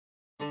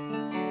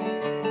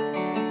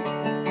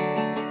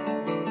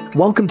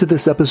Welcome to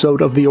this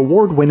episode of the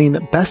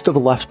award-winning Best of the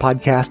Left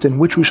podcast, in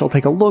which we shall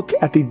take a look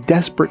at the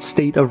desperate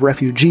state of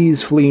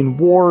refugees fleeing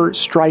war,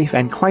 strife,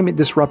 and climate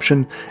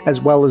disruption,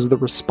 as well as the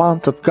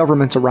response of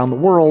governments around the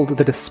world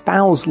that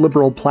espouse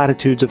liberal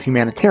platitudes of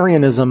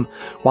humanitarianism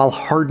while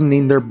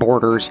hardening their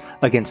borders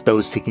against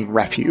those seeking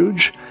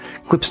refuge.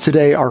 Clips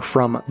today are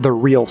from The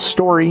Real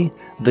Story,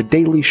 The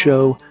Daily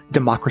Show,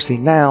 Democracy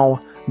Now!,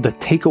 The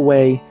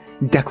Takeaway,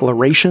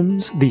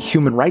 Declarations, the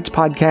Human Rights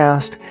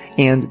Podcast,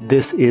 and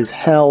This Is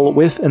Hell,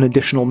 with an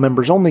additional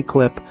members-only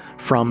clip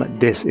from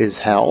This Is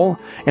Hell.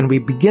 And we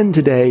begin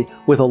today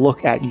with a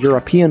look at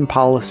European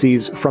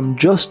policies from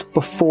just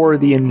before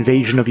the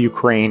invasion of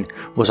Ukraine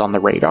was on the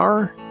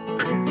radar.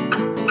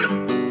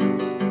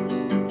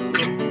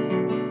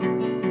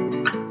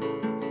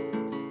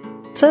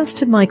 First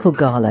to Michael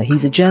Gahler.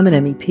 He's a German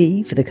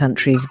MEP for the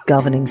country's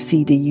governing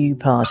CDU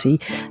party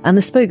and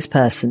the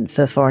spokesperson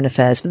for foreign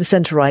affairs for the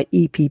centre-right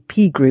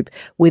EPP group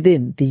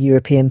within the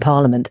European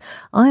Parliament.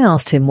 I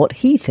asked him what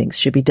he thinks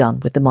should be done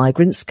with the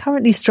migrants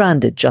currently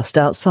stranded just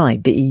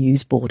outside the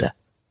EU's border.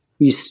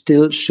 We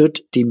still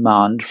should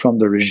demand from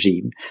the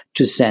regime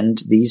to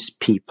send these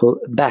people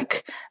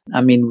back.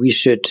 I mean, we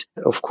should,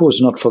 of course,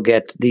 not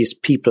forget these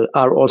people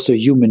are also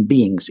human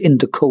beings in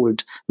the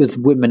cold with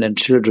women and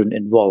children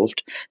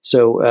involved.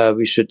 So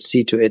we should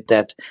see to it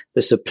that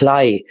the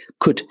supply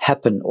could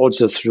happen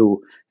also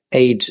through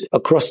aid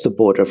across the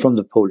border from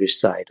the Polish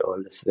side or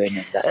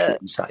Lithuanian,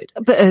 Latvian side.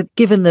 But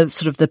given the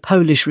sort of the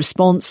Polish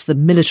response, the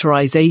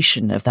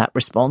militarization of that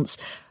response,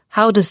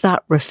 how does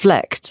that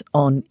reflect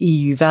on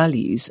EU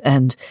values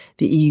and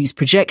the EU's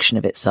projection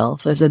of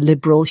itself as a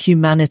liberal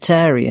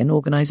humanitarian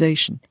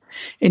organisation?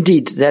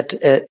 Indeed, that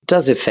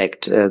does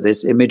affect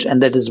this image,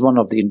 and that is one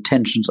of the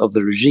intentions of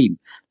the regime.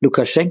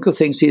 Lukashenko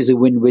thinks he is a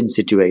win-win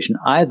situation.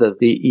 Either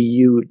the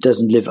EU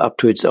doesn't live up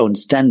to its own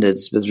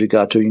standards with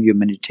regard to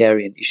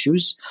humanitarian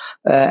issues,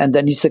 and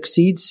then he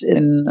succeeds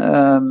in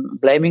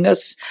blaming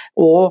us,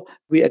 or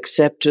we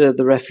accept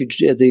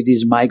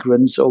these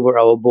migrants over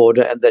our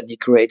border, and then he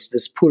creates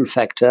this pull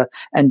factor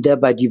and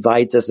thereby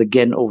divides us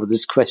again over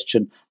this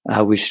question,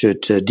 how we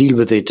should deal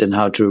with it and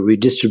how to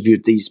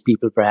redistribute these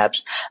people,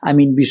 perhaps. I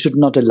mean, we should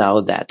not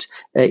allow that.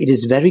 It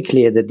is very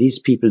clear that these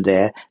people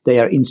there, they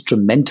are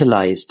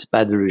instrumentalized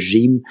by the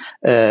regime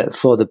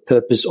for the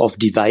purpose of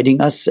dividing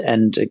us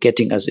and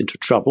getting us into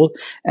trouble.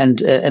 And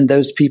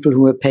those people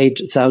who are paid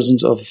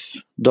thousands of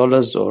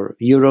dollars or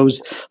euros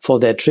for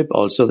their trip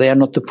also, they are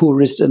not the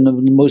poorest and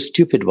the most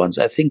stupid ones.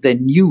 I think they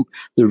knew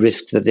the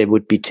risk that they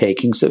would be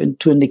taking. So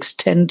to an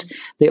extent,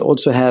 they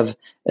also have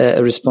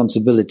a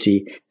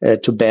responsibility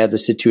to bear the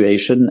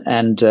situation.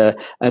 And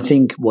I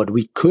think what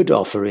we could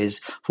offer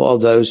is for all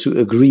those who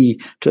agree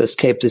to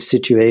escape this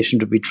situation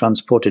to be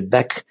transported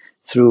back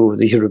through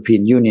the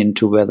European Union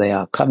to where they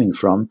are coming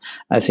from.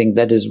 I think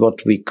that is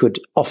what we could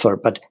offer,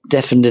 but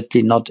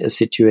definitely not a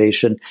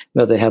situation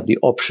where they have the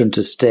option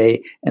to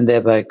stay and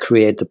thereby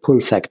create the pull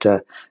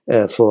factor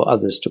for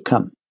others to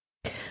come.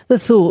 The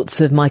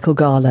thoughts of Michael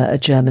Gahler, a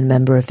German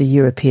member of the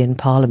European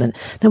Parliament.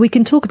 Now, we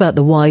can talk about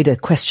the wider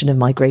question of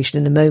migration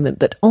in a moment,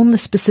 but on the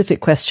specific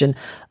question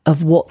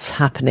of what's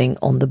happening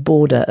on the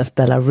border of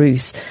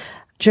Belarus,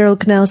 Gerald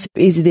Knaus,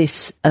 is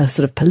this a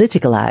sort of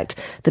political act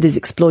that is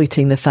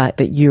exploiting the fact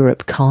that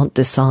Europe can't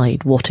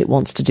decide what it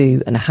wants to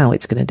do and how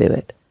it's going to do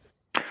it?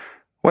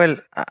 Well,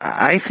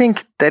 I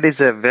think that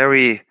is a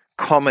very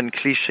common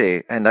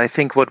cliche, and I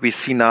think what we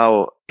see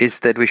now is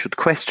that we should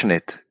question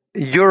it.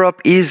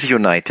 Europe is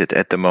united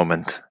at the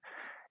moment.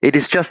 It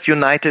is just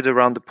united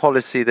around a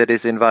policy that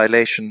is in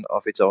violation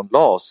of its own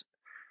laws.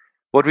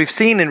 What we've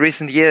seen in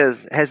recent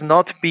years has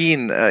not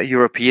been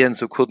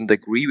Europeans who couldn't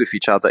agree with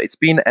each other. It's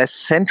been a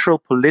central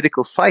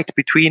political fight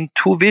between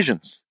two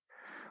visions.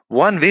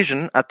 One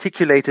vision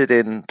articulated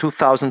in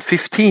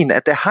 2015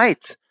 at the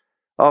height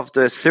of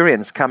the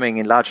Syrians coming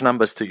in large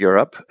numbers to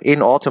Europe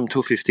in autumn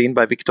 2015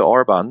 by Viktor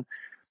Orban,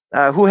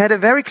 who had a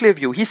very clear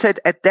view. He said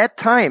at that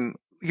time,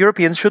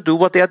 Europeans should do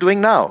what they are doing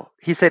now.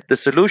 He said the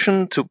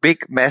solution to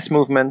big mass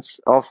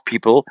movements of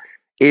people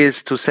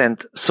is to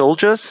send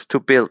soldiers, to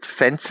build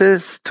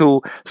fences,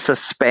 to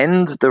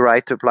suspend the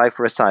right to apply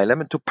for asylum,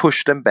 and to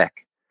push them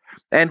back.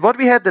 And what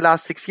we had the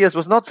last 6 years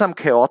was not some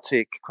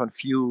chaotic,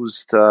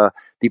 confused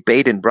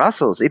debate in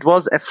Brussels. It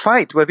was a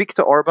fight where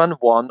Viktor Orban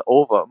won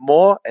over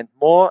more and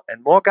more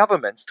and more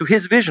governments to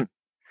his vision.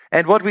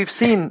 And what we've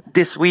seen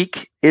this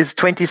week is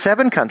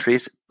 27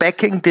 countries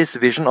backing this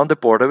vision on the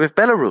border with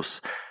Belarus.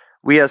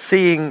 We are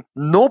seeing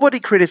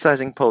nobody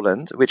criticizing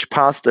Poland, which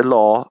passed a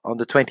law on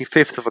the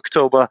 25th of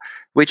October,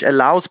 which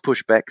allows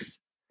pushbacks.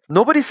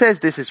 Nobody says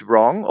this is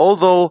wrong,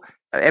 although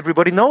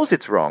everybody knows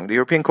it's wrong. The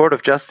European Court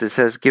of Justice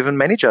has given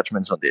many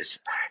judgments on this.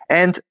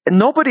 And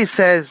nobody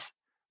says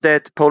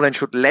that Poland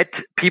should let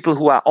people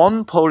who are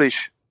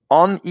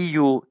on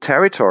EU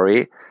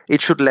territory,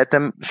 it should let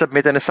them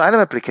submit an asylum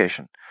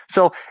application.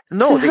 So,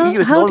 no, the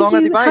EU is no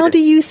longer divided. How do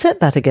you set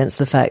that against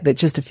the fact that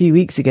just a few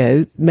weeks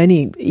ago, most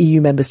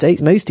EU member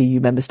states,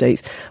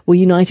 were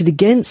united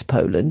against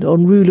Poland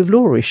on rule of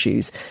law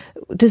issues?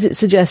 Does it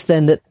suggest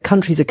then that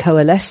countries are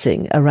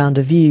coalescing around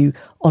a view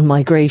on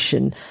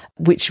migration,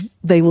 which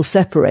they will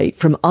separate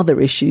from other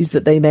issues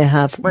that they may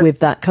have with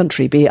that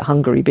country, be it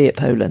Hungary, be it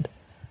Poland?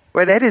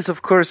 Well, that is,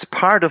 of course,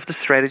 part of the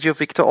strategy of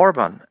Viktor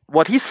Orban.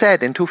 What he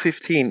said in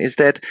 2015 is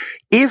that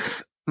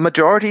if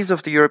majorities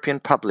of the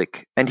European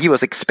public, and he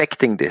was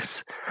expecting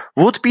this,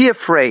 would be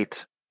afraid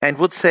and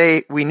would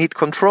say we need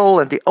control,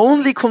 and the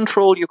only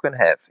control you can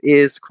have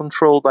is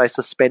control by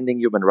suspending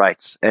human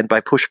rights and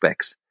by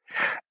pushbacks,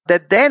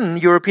 that then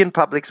European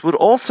publics would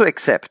also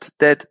accept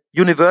that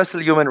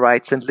universal human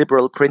rights and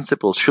liberal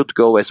principles should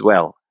go as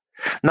well.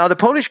 Now, the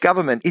Polish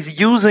government is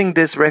using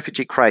this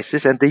refugee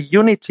crisis and the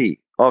unity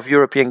of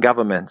European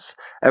governments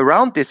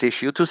around this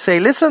issue to say,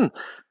 listen,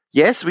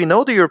 yes, we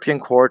know the European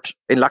Court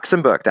in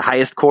Luxembourg, the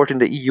highest court in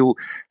the EU,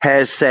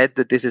 has said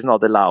that this is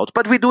not allowed,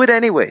 but we do it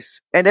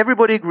anyways, and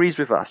everybody agrees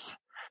with us.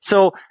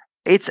 So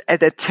it's an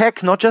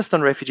attack not just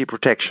on refugee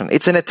protection,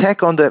 it's an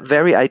attack on the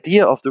very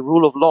idea of the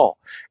rule of law,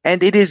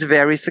 and it is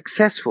very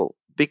successful.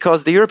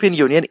 Because the European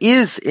Union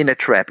is in a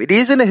trap. It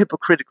is in a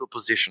hypocritical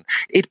position.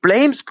 It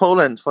blames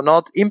Poland for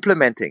not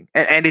implementing,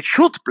 and it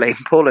should blame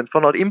Poland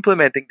for not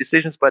implementing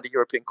decisions by the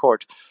European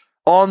Court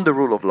on the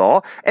rule of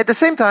law. At the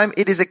same time,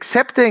 it is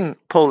accepting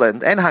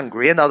Poland and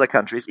Hungary and other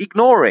countries,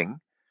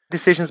 ignoring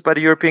decisions by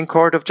the European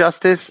Court of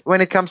Justice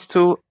when it comes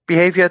to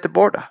behavior at the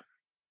border.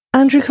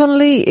 Andrew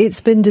Connolly,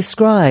 it's been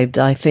described,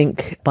 I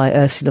think, by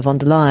Ursula von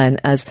der Leyen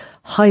as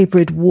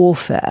hybrid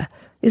warfare.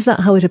 Is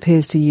that how it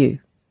appears to you?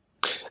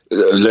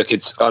 Look,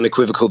 it's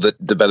unequivocal that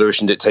the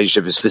Belarusian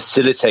dictatorship is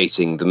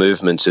facilitating the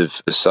movement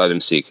of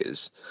asylum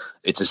seekers.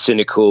 It's a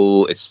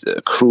cynical, it's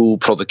a cruel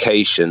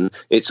provocation.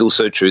 It's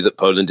also true that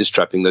Poland is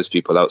trapping those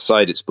people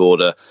outside its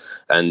border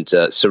and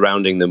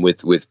surrounding them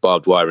with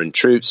barbed wire and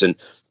troops and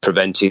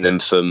preventing them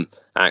from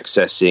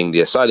accessing the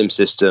asylum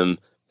system,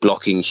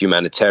 blocking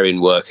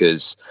humanitarian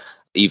workers,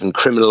 even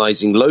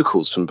criminalizing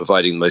locals from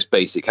providing the most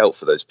basic help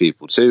for those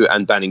people too,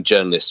 and banning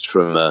journalists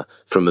from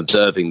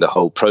observing the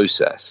whole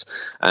process.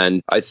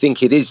 And I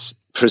think it is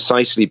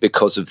precisely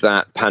because of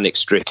that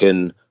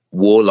panic-stricken,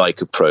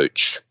 warlike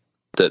approach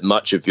that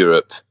much of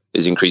Europe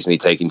is increasingly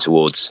taking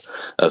towards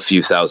a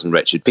few thousand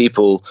wretched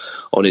people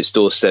on its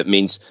doorstep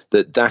means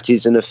that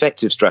is an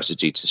effective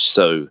strategy to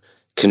sow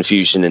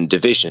confusion and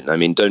division. I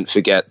mean, don't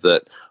forget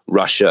that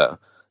Russia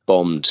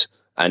bombed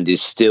and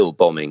is still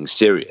bombing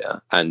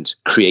Syria and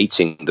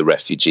creating the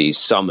refugees,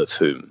 some of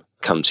whom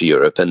come to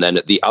Europe. And then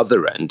at the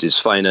other end is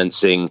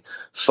financing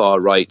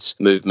far-right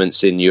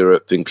movements in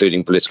Europe,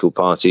 including political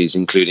parties,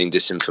 including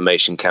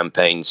disinformation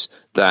campaigns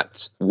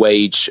that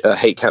wage a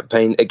hate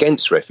campaign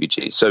against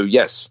refugees. So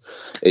yes,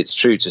 it's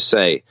true to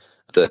say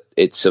that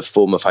it's a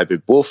form of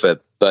hybrid warfare,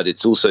 but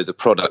it's also the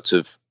product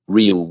of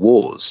real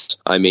wars.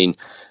 I mean,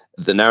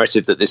 the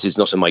narrative that this is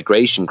not a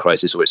migration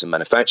crisis or it's a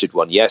manufactured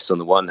one, yes, on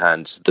the one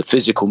hand, the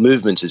physical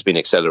movement has been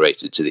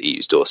accelerated to the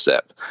EU's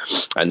doorstep.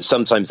 And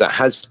sometimes that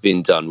has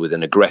been done with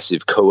an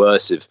aggressive,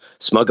 coercive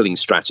smuggling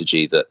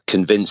strategy that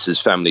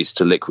convinces families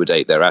to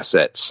liquidate their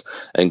assets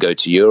and go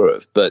to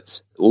Europe. But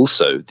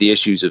also the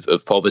issues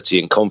of poverty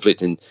and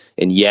conflict in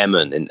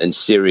Yemen and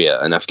Syria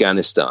and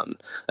Afghanistan,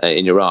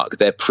 in Iraq,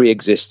 they're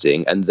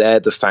pre-existing and they're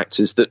the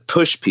factors that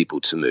push people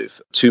to move.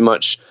 Too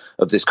much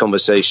of this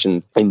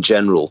conversation in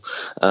general,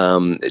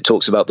 it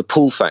talks about the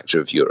pull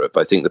factor of Europe.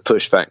 I think the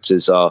push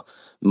factors are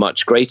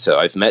much greater.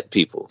 I've met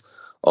people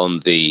on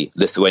the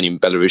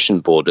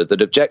Lithuanian-Belarusian border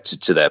that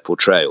objected to their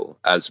portrayal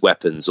as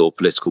weapons or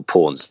political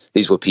pawns.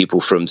 These were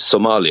people from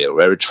Somalia or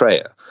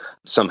Eritrea.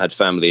 Some had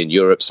family in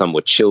Europe, some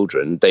were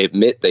children. They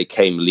admit they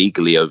came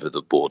legally over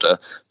the border,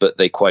 but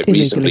they quite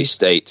reasonably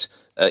state,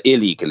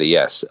 illegally,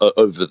 yes,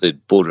 over the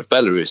border of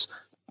Belarus.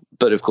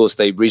 But of course,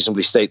 they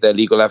reasonably state their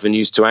legal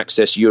avenues to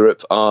access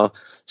Europe are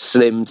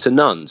slim to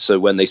none. So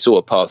when they saw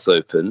a path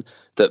open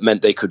that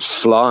meant they could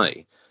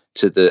fly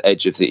to the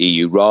edge of the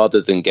EU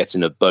rather than get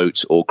in a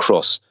boat or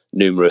cross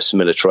numerous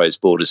militarized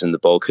borders in the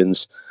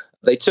Balkans,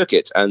 they took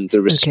it. And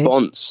the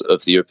response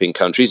of the European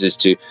countries is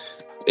to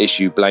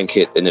issue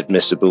blanket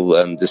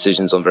inadmissible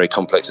decisions on very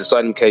complex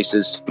asylum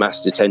cases,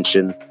 mass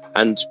detention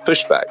and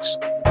pushbacks.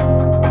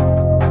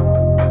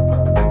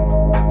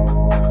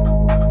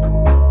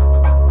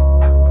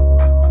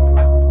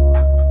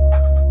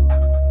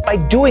 By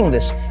doing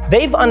this,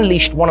 they've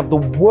unleashed one of the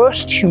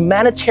worst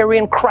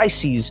humanitarian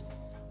crises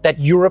that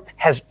Europe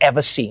has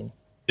ever seen.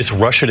 This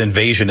Russian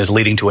invasion is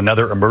leading to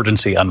another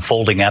emergency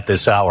unfolding at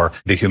this hour,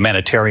 the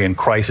humanitarian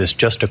crisis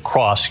just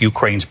across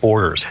Ukraine's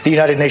borders. The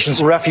United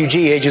Nations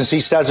Refugee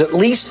Agency says at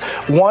least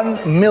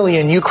 1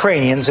 million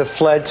Ukrainians have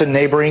fled to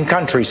neighboring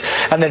countries,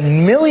 and that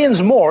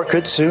millions more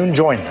could soon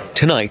join them.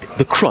 Tonight,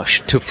 the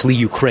crush to flee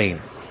Ukraine.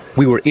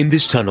 We were in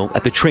this tunnel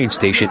at the train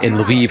station in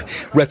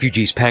Lviv.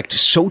 Refugees packed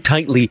so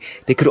tightly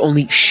they could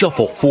only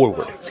shuffle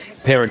forward.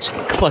 parents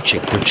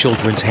clutching their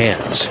children's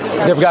hands.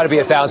 There've got to be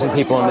 1,000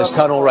 people in this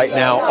tunnel right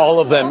now, all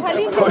of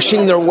them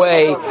pushing their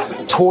way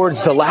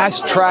towards the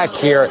last track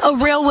here. A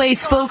railway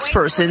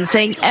spokesperson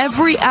saying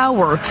every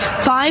hour,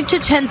 5,000 to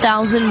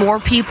 10,000 more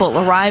people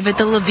arrive at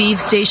the Lviv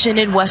station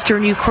in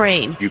western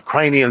Ukraine.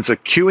 Ukrainians are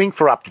queuing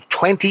for up to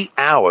 20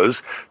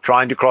 hours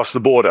trying to cross the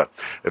border.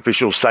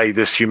 Officials say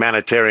this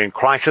humanitarian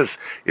crisis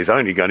is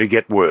only going to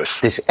get worse.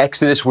 This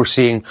exodus we're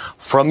seeing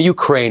from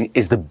Ukraine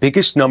is the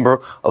biggest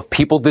number of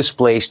people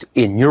displaced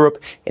in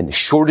Europe in the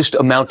shortest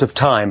amount of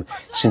time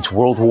since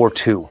World War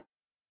II.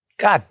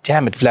 God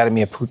damn it,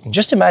 Vladimir Putin.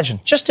 Just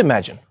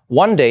imagine.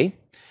 One day,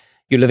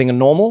 you're living a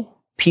normal,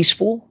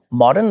 peaceful,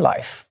 modern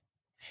life.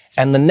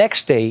 And the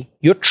next day,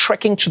 you're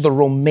trekking to the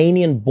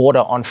Romanian border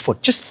on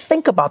foot. Just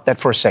think about that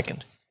for a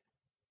second.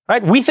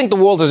 Right? We think the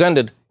world has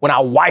ended when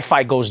our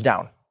Wi-Fi goes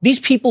down. These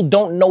people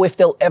don't know if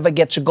they'll ever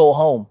get to go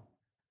home.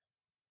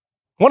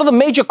 One of the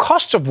major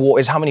costs of war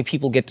is how many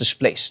people get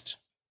displaced.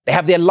 They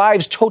have their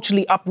lives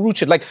totally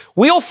uprooted. Like,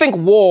 we all think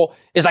war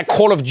is like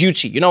Call of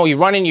Duty. You know, you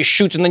run in, you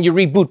shoot, and then you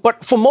reboot.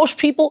 But for most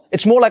people,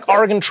 it's more like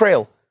Oregon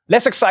Trail.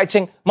 Less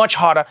exciting, much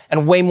harder,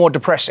 and way more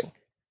depressing.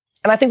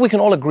 And I think we can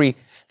all agree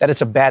that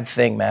it's a bad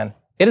thing, man.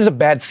 It is a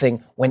bad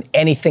thing when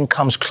anything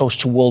comes close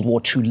to World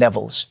War II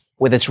levels.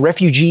 Whether it's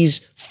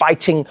refugees,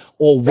 fighting,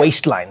 or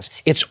wastelands,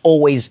 it's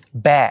always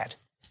bad.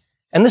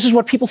 And this is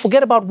what people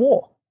forget about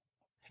war.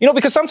 You know,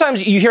 because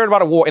sometimes you hear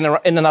about a war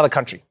in another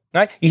country,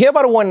 right? You hear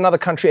about a war in another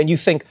country and you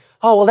think,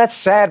 oh, well, that's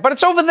sad, but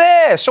it's over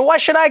there, so why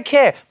should I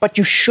care? But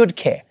you should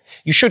care.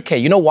 You should care.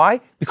 You know why?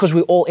 Because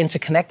we're all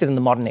interconnected in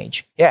the modern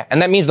age. Yeah, and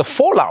that means the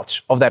fallout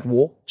of that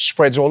war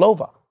spreads all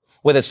over.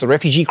 Whether it's the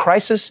refugee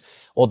crisis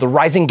or the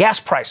rising gas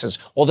prices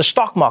or the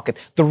stock market,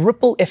 the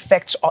ripple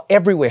effects are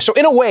everywhere. So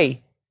in a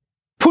way,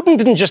 Putin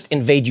didn't just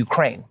invade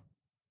Ukraine.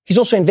 He's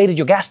also invaded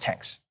your gas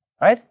tanks,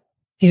 right?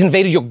 He's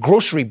invaded your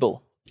grocery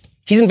bill.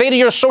 He's invaded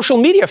your social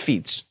media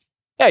feeds.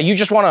 Yeah, you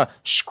just want to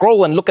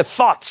scroll and look at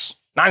thoughts.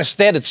 Now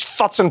instead, it's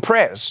thoughts and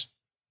prayers.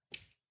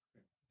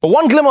 But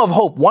one glimmer of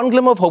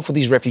hope for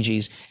these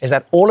refugees is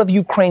that all of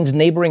Ukraine's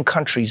neighboring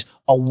countries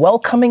are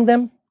welcoming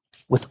them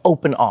with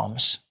open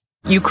arms.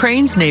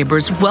 Ukraine's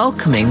neighbors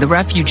welcoming the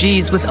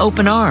refugees with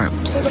open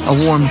arms,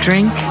 a warm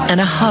drink and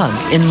a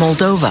hug in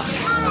Moldova.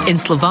 In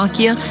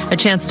Slovakia, a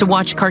chance to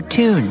watch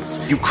cartoons.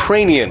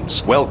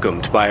 Ukrainians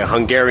welcomed by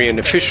Hungarian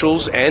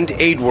officials and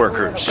aid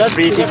workers.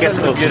 Free tickets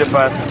to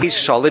Budapest. A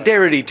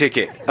solidarity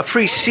ticket, a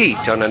free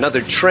seat on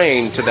another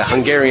train to the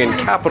Hungarian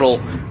capital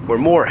where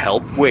more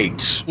help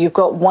waits. You've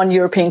got one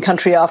European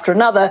country after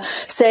another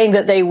saying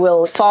that they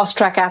will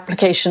fast-track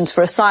applications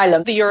for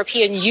asylum. The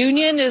European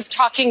Union is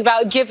talking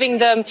about giving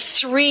them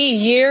 3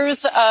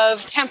 years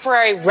of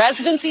temporary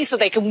residency so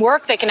they can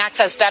work, they can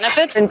access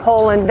benefits. In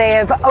Poland, they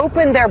have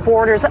opened their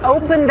borders,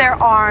 opened their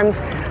arms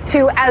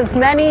to as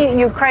many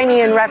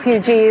Ukrainian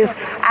refugees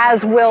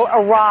as will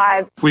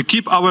arrive. We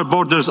keep our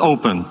borders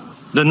open.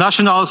 The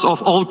nationals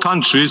of all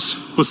countries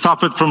who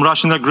suffered from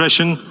Russian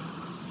aggression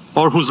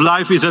or whose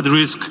life is at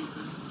risk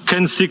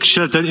can seek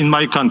shelter in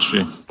my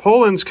country.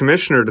 Poland's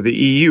commissioner to the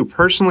EU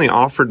personally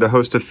offered to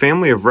host a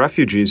family of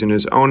refugees in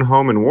his own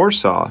home in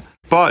Warsaw,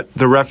 but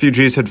the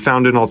refugees had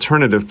found an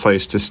alternative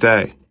place to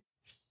stay.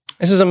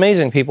 This is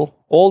amazing, people.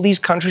 All these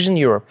countries in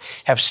Europe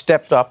have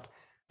stepped up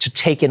to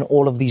take in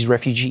all of these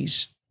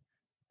refugees.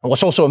 And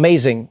what's also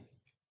amazing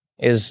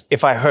is,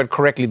 if I heard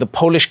correctly, the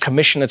Polish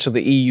commissioner to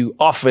the EU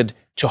offered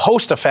to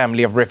host a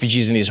family of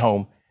refugees in his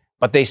home,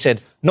 but they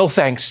said, no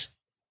thanks,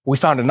 we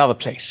found another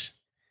place.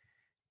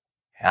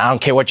 I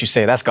don't care what you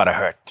say, that's gotta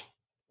hurt.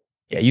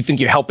 Yeah, you think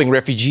you're helping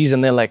refugees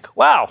and they're like,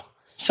 wow,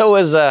 so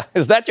is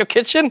that your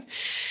kitchen?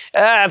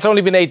 It's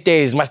only been 8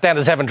 days, my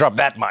standards haven't dropped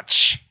that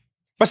much.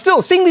 But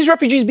still, seeing these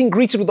refugees being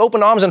greeted with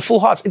open arms and full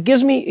hearts, it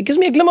gives me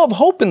a glimmer of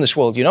hope in this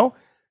world, you know?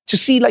 To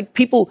see like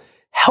people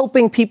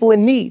helping people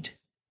in need.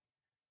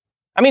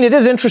 I mean, it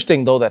is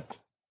interesting though that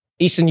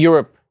Eastern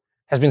Europe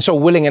has been so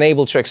willing and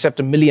able to accept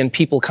 1 million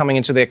people coming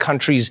into their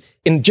countries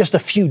in just a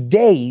few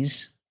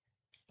days,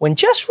 when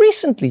just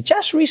recently,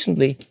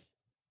 they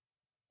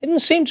didn't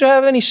seem to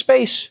have any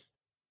space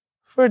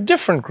for a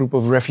different group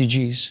of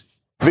refugees.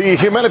 The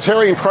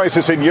humanitarian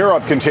crisis in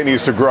Europe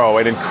continues to grow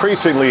and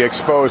increasingly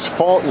expose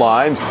fault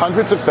lines,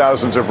 hundreds of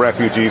thousands of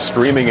refugees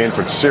streaming in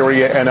from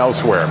Syria and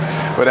elsewhere.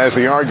 But as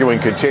the arguing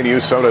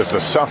continues, so does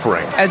the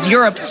suffering. As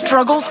Europe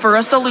struggles for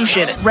a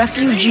solution,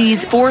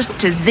 refugees forced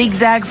to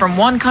zigzag from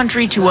one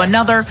country to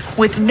another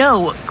with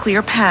no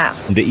clear path.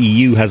 The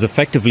EU has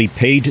effectively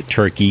paid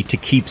Turkey to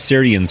keep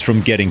Syrians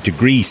from getting to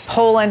Greece.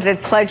 Poland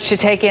had pledged to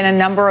take in a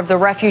number of the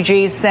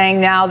refugees,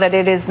 saying now that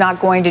it is not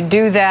going to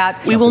do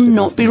that. We will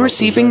not be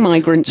receiving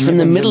migrants from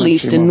the Middle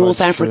East and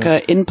North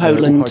Africa in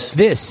Poland.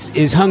 This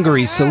is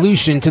Hungary's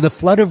solution to the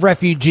flood of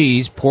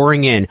refugees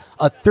pouring in,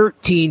 a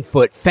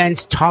 13-foot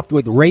fence topped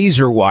with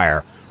razor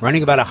wire.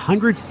 running about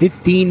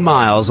 115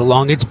 miles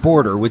along its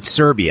border with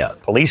Serbia.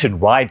 Police in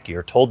riot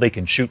gear told they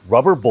can shoot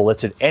rubber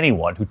bullets at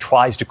anyone who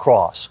tries to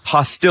cross.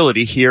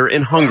 Hostility here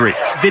in Hungary.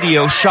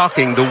 Video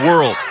shocking the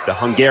world. The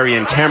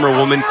Hungarian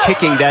camerawoman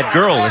kicking that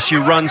girl as she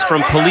runs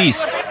from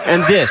police.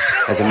 And this,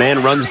 as a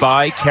man runs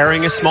by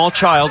carrying a small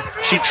child,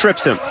 she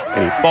trips him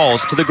and he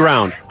falls to the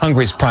ground.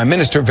 Hungary's Prime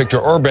Minister Viktor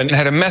Orban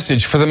had a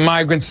message for the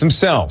migrants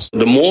themselves.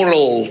 The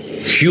moral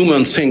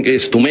human thing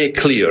is to make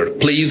clear,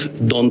 please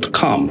don't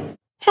come.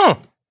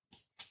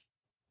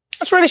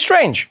 That's really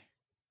strange.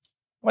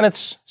 When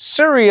it's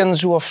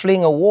Syrians who are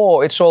fleeing a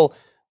war, it's all,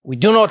 we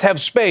do not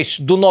have space,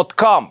 do not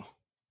come.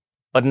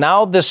 But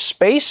now there's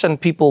space and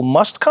people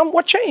must come?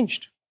 What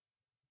changed?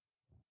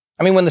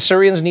 I mean, when the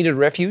Syrians needed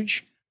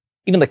refuge,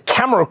 even the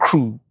camera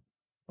crew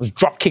was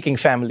drop-kicking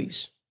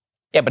families.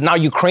 Yeah, but now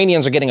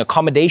Ukrainians are getting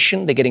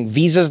accommodation, they're getting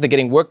visas, they're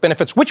getting work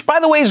benefits, which,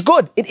 by the way, is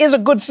good. It is a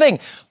good thing.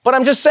 But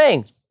I'm just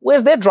saying,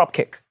 where's their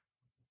drop-kick?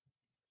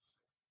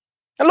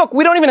 And look,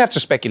 we don't even have to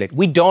speculate.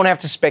 We don't have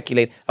to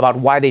speculate about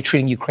why they're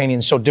treating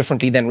Ukrainians so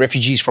differently than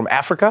refugees from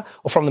Africa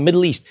or from the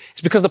Middle East.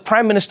 It's because the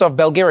Prime Minister of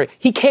Bulgaria,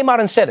 he came out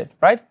and said it,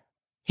 right?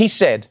 He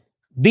said,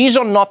 these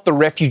are not the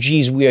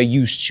refugees we are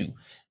used to.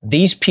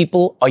 These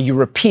people are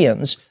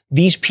Europeans.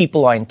 These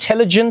people are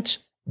intelligent.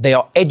 They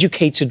are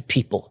educated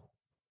people.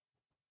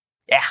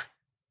 Yeah.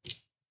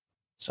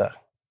 It's a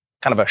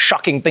kind of a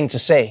shocking thing to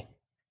say.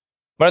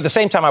 But at the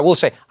same time, I will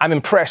say, I'm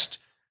impressed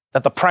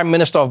that the Prime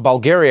Minister of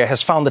Bulgaria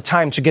has found the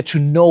time to get to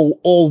know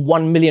all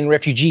 1 million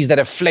refugees that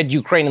have fled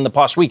Ukraine in the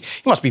past week.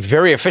 He must be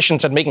very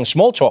efficient at making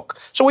small talk.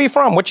 So where are you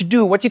from? What you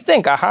do? What you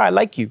think? Aha, I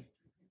like you.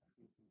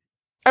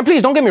 And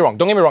please, don't get me wrong.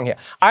 Don't get me wrong here.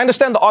 I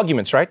understand the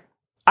arguments, right?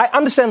 I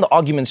understand the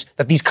arguments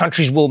that these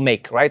countries will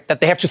make, right?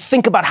 That they have to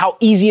think about how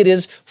easy it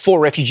is for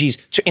refugees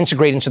to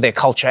integrate into their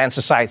culture and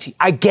society.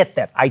 I get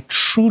that. I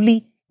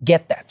truly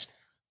get that.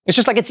 It's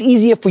just like it's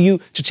easier for you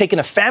to take in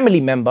a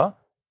family member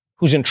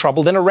who's in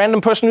trouble than a random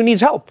person who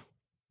needs help.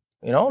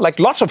 You know, like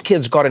lots of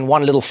kids got in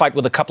one little fight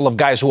with a couple of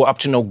guys who were up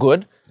to no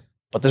good,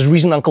 but there's a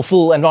reason Uncle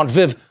Phil and Aunt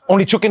Viv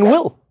only took in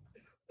Will.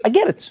 I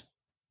get it.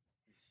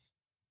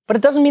 But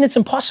it doesn't mean it's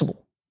impossible.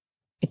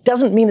 It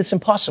doesn't mean it's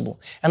impossible.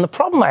 And the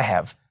problem I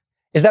have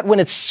is that when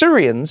it's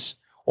Syrians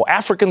or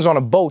Africans on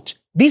a boat,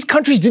 these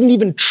countries didn't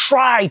even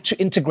try to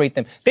integrate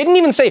them. They didn't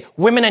even say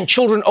women and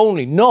children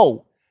only.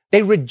 No,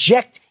 they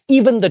reject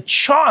even the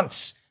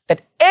chance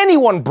that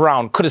anyone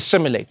brown could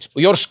assimilate.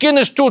 Your skin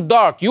is too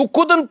dark. You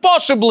couldn't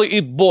possibly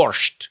eat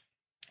borscht.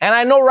 And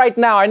I know right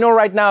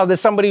now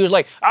there's somebody who's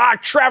like,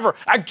 Trevor,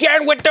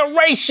 again with the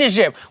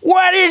racism.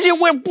 What is it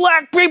with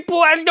black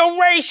people and the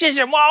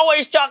racism?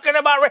 Always talking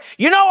about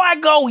You know, I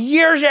go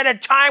years at a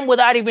time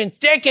without even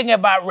thinking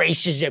about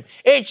racism.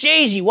 It's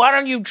easy. Why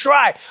don't you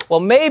try?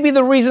 Well, maybe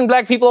the reason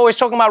black people are always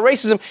talking about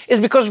racism is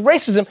because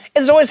racism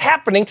is always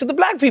happening to the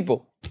black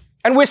people.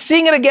 And we're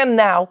seeing it again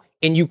now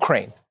in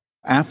Ukraine.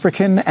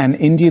 African and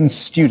Indian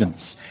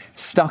students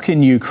stuck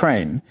in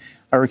Ukraine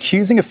are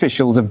accusing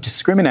officials of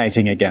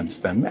discriminating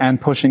against them and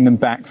pushing them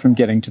back from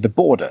getting to the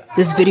border.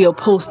 This video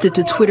posted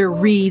to Twitter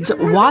reads,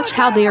 "Watch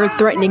how they are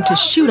threatening to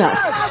shoot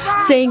us,"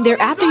 saying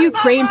they're after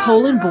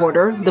Ukraine-Poland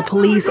border. The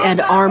police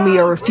and army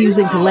are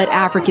refusing to let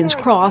Africans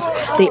cross.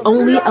 They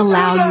only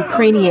allow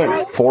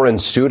Ukrainians. Foreign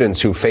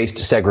students who faced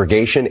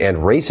segregation and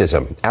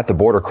racism at the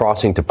border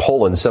crossing to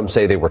Poland, some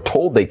say they were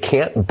told they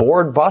can't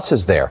board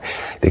buses there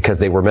because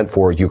they were meant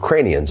for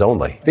Ukrainians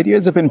only.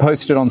 Videos have been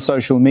posted on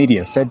social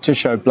media said to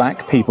show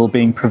black people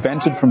being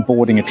prevented from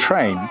boarding a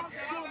train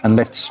and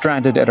left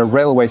stranded at a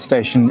railway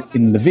station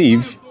in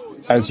Lviv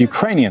as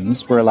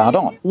Ukrainians were allowed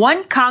on.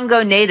 One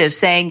Congo native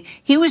saying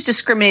he was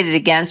discriminated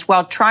against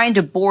while trying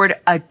to board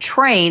a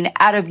train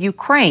out of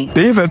Ukraine.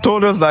 They even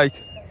told us, like,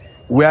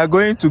 we are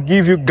going to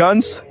give you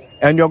guns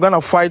and you're going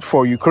to fight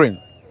for Ukraine.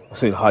 I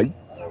said, hi,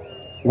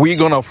 we're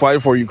going to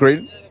fight for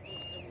Ukraine?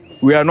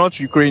 We are not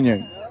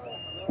Ukrainian.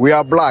 We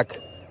are black.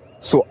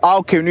 So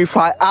how can we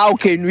fight? How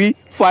can we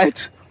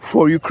fight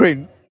for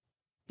Ukraine?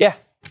 Yeah,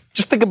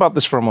 just think about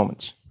this for a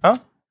moment.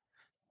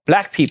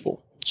 Black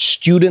people,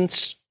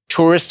 students,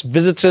 tourists,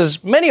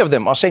 visitors, many of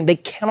them are saying they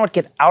cannot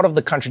get out of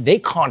the country. They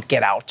can't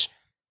get out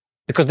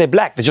because they're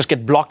black. They just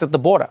get blocked at the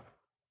border.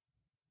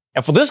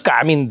 And for this guy,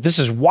 I mean, this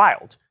is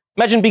wild.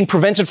 Imagine being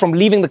prevented from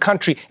leaving the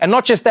country. And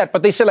not just that,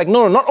 but they say like,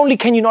 no, not only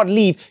can you not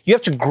leave, you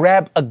have to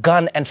grab a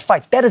gun and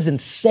fight. That is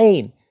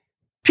insane.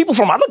 People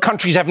from other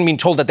countries haven't been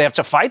told that they have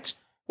to fight.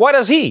 Why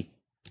does he?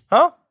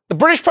 The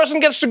British person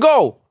gets to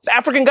go. The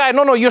African guy,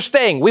 no, you're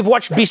staying. We've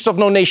watched Beasts of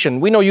No Nation.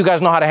 We know you guys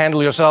know how to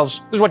handle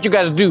yourselves. This is what you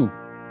guys do.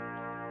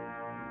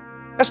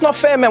 That's not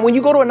fair, man. When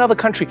you go to another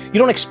country, you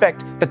don't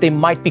expect that they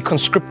might be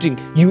conscripting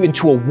you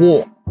into a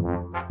war.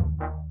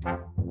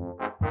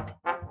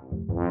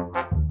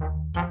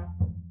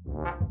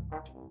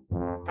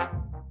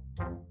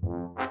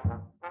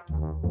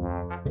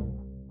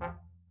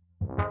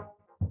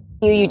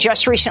 You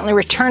just recently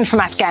returned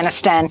from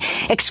Afghanistan.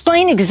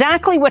 Explain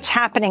exactly what's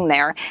happening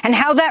there and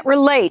how that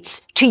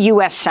relates to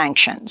U.S.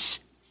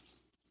 sanctions.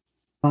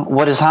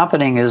 What is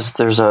happening is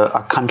there's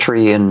a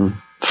country in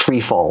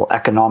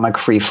economic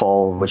free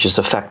fall, which is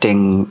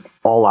affecting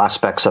all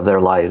aspects of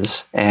their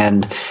lives,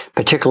 and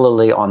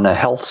particularly on the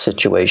health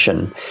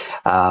situation.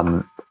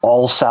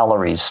 All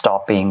salaries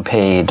stopped being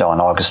paid on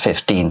August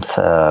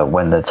 15th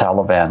when the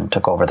Taliban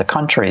took over the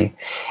country.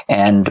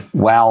 And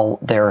while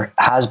there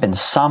has been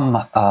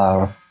some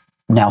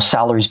now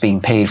salaries being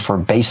paid for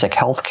basic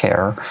health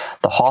care,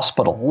 the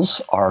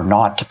hospitals are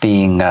not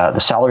being, the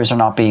salaries are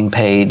not being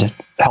paid.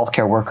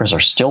 Healthcare workers are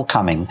still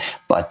coming,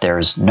 but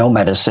there's no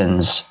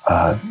medicines,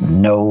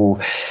 no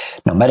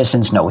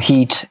medicines, no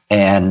heat.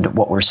 And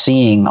what we're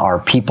seeing are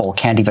people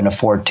can't even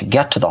afford to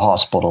get to the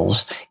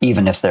hospitals,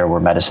 even if there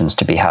were medicines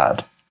to be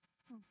had.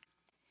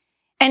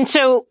 And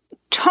so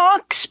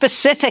talk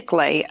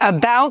specifically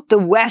about the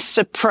West's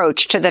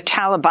approach to the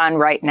Taliban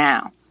right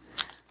now.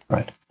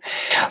 Right.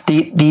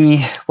 We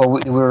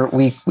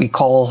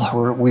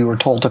were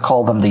told to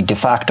call them the de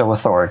facto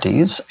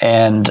authorities,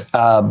 and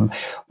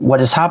what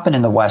has happened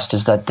in the West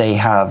is that they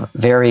have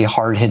very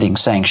hard-hitting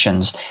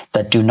sanctions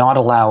that do not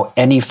allow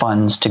any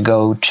funds to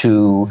go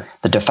to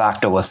the de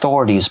facto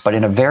authorities, but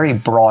in a very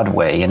broad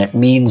way. And it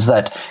means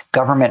that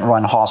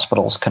government-run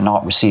hospitals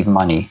cannot receive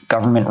money,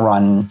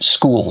 government-run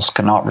schools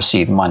cannot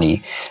receive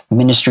money,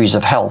 ministries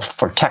of health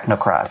for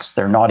technocrats,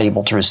 they're not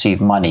able to receive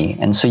money.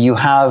 And so you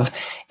have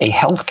a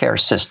healthcare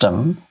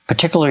system,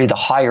 particularly the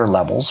higher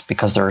levels,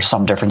 because there are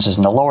some differences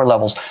in the lower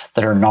levels,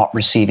 that are not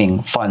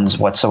receiving funds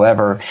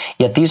whatsoever.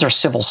 Yet these are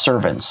civil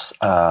servants,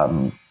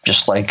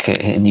 just like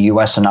in the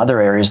U.S. and other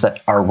areas,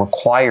 that are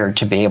required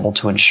to be able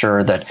to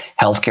ensure that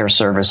healthcare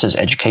services,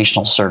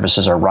 educational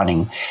services are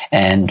running,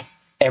 and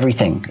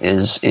everything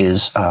is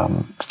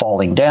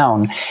falling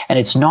down. And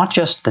it's not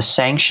just the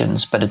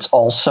sanctions, but it's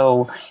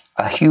also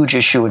a huge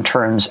issue in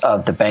terms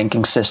of the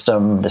banking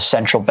system, the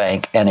central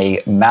bank, and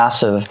a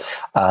massive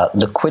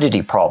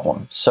liquidity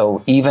problem.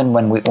 So even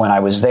when I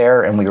was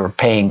there and we were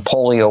paying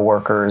polio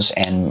workers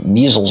and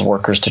measles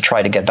workers to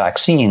try to get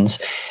vaccines,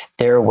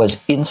 there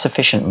was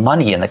insufficient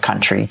money in the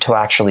country to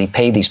actually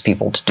pay these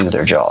people to do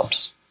their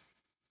jobs.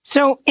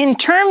 So in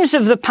terms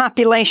of the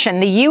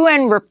population, the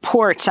UN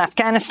reports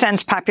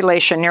Afghanistan's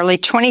population, nearly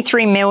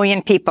 23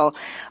 million people,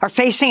 are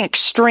facing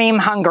extreme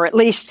hunger. At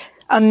least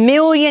 1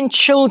 million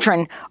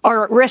children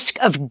are at risk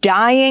of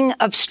dying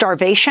of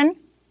starvation?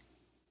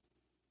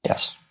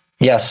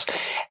 Yes.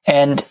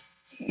 And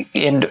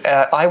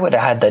I would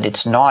add that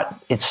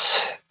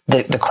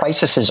the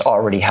crisis is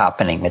already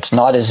happening. It's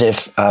not as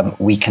if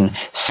we can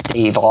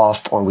stave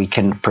off or we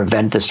can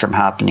prevent this from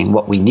happening.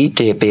 What we need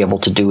to be able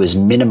to do is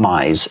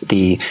minimize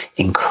the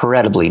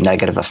incredibly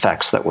negative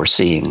effects that we're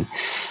seeing.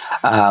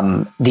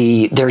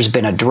 There's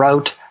been a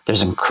drought.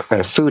 There's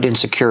food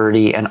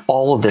insecurity, and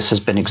all of this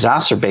has been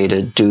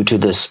exacerbated due to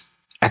this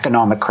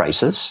economic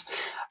crisis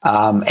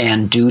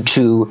and due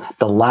to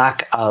the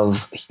lack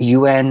of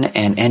UN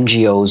and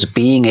NGOs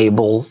being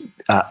able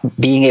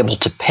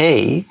to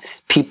pay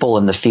people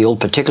in the field,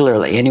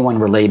 particularly anyone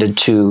related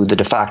to the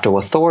de facto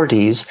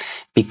authorities,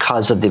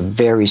 because of the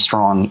very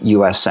strong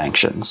U.S.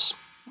 sanctions.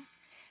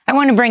 I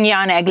want to bring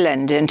Jan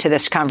Egeland into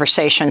this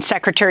conversation,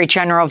 Secretary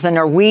General of the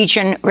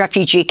Norwegian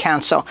Refugee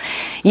Council.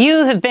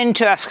 You have been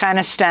to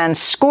Afghanistan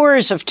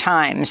scores of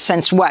times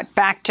since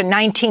back to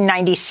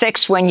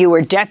 1996 when you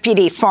were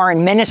Deputy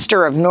Foreign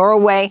Minister of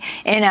Norway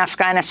in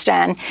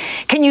Afghanistan.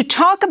 Can you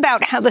talk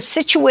about how the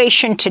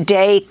situation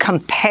today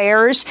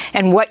compares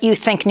and what you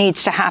think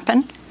needs to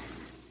happen?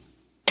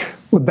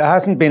 Well, there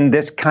hasn't been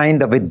this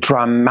kind of a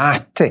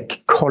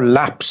dramatic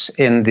collapse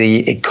in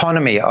the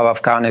economy of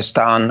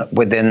Afghanistan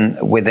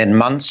within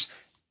months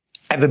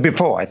ever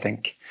before, I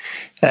think.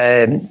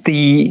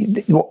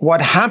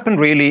 What happened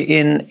really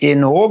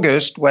in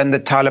August when the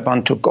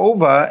Taliban took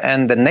over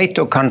and the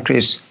NATO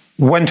countries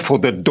went for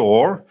the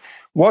door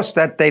was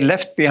that they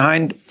left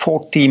behind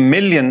 40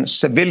 million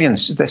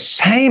civilians, the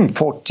same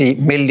 40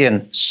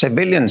 million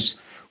civilians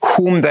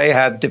whom they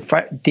have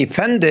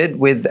defended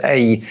with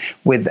a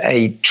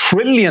 $1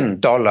 trillion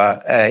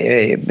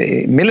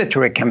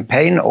military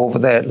campaign over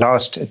the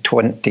last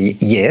 20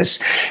 years.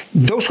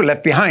 Those were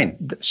left behind.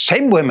 The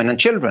same women and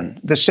children,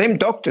 the same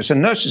doctors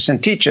and nurses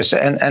and teachers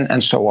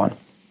and so on.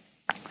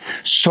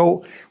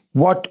 So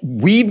what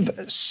we've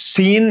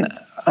seen,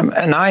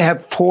 and I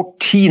have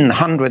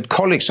 1,400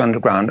 colleagues on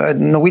the ground.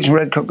 Norwegian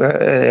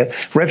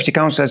Refugee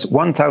Council has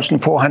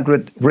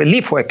 1,400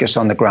 relief workers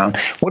on the ground.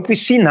 What we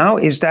see now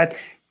is that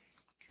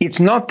it's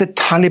not the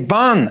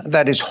Taliban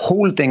that is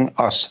holding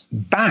us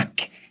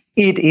back.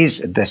 It is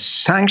the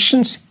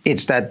sanctions.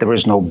 It's that there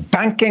is no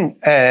banking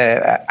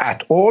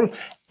at all,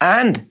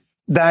 and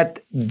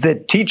that the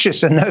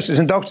teachers and nurses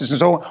and doctors and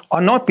so on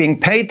are not being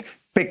paid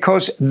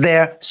because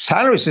their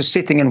salaries are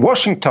sitting in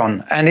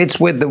Washington, and it's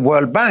with the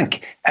World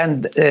Bank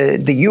and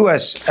the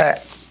U.S.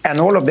 And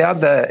all of the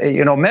other,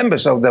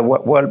 members of the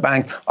World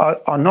Bank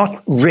are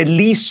not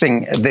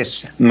releasing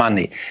this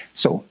money.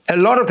 So a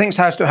lot of things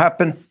has to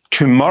happen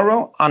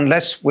tomorrow,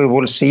 unless we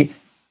will see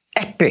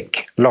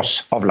epic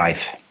loss of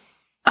life.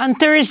 On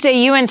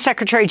Thursday, UN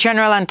Secretary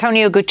General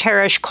Antonio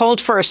Guterres called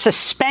for a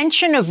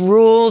suspension of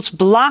rules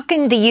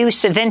blocking the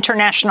use of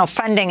international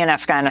funding in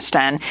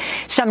Afghanistan.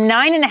 Some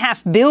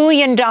 $9.5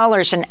 billion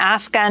in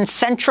Afghan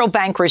central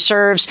bank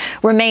reserves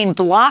remain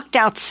blocked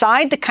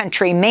outside the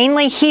country,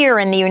 mainly here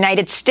in the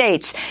United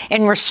States,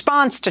 in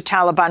response to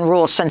Taliban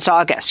rules since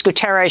August.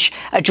 Guterres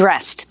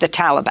addressed the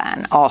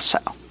Taliban also.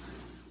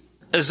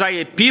 As I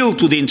appeal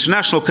to the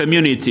international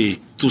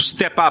community to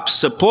step up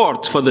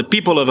support for the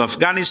people of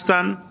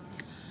Afghanistan,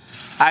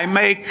 I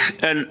make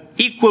an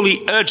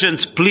equally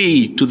urgent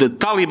plea to the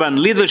Taliban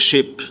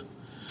leadership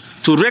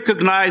to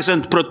recognize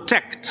and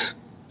protect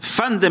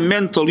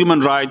fundamental human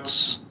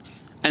rights,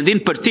 and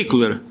in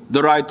particular,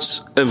 the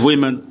rights of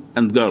women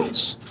and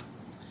girls.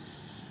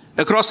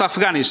 Across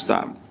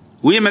Afghanistan,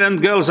 women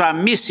and girls are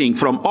missing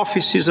from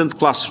offices and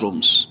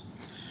classrooms.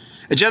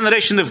 A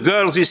generation of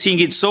girls is seeing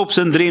its hopes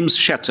and dreams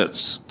shattered.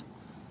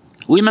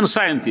 Women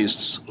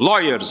scientists,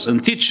 lawyers,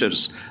 and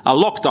teachers are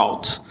locked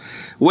out,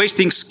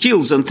 wasting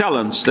skills and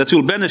talents that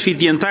will benefit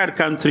the entire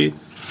country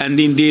and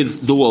indeed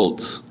the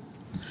world.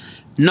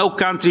 No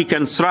country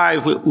can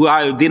thrive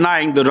while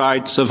denying the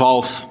rights of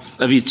half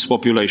of its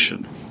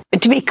population.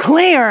 To be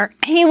clear,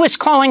 he was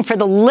calling for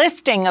the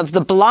lifting of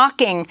the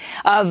blocking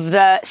of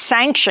the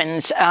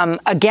sanctions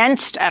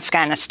against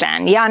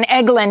Afghanistan. Jan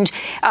Egeland,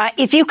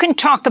 if you can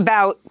talk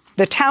about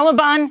the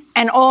Taliban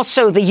and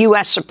also the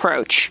U.S.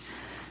 approach.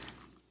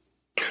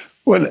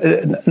 Well,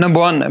 number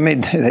one, I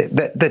mean,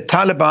 the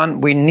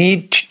Taliban, we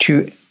need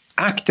to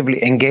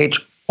actively engage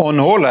on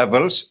all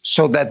levels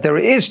so that there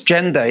is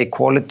gender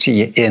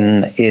equality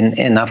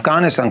in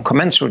Afghanistan,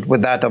 commensurate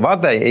with that of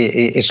other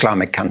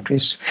Islamic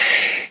countries.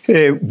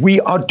 We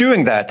are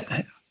doing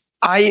that.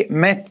 I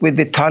met with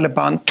the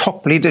Taliban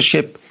top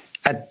leadership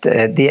at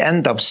the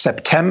end of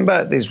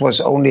September. This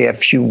was only a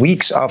few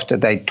weeks after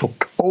they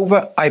took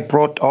over. I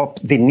brought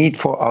up the need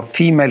for our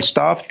female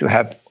staff to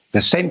have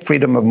the same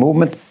freedom of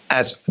movement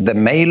as the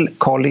male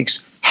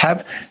colleagues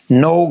have.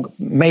 No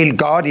male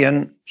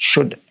guardian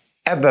should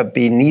ever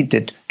be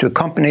needed to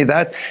accompany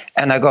that.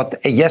 And I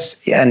got a yes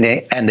and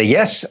a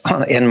yes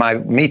in my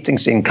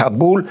meetings in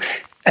Kabul.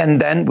 And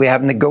then we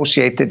have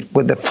negotiated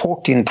with the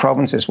 14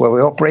 provinces where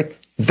we operate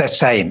the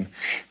same.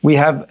 We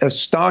have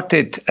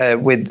started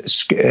with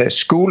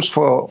schools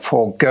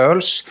for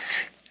girls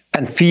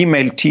and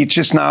female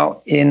teachers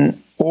now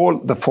in all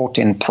the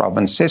 14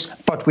 provinces,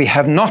 but we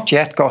have not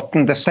yet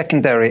gotten the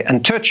secondary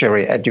and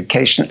tertiary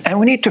education, and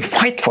we need to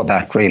fight for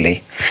that,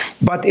 really.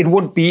 But it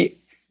would be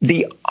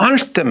the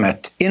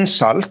ultimate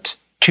insult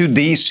to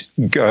these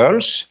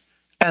girls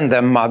and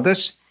their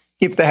mothers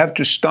if they have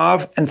to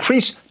starve and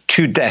freeze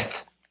to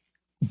death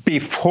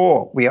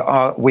before we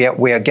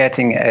are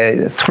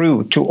getting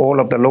through to all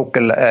of the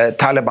local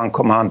Taliban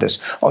commanders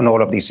on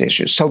all of these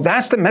issues. So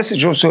that's the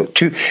message also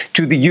to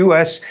the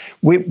US.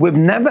 We've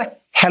never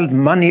held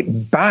money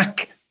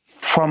back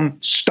from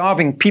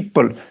starving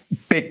people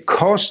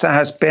because there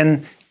has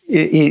been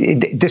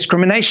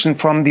discrimination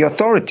from the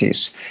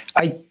authorities.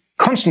 I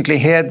constantly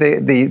hear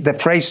the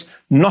phrase,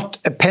 not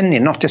a penny,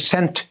 not a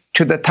cent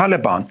to the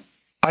Taliban.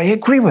 I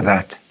agree with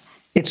that.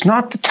 It's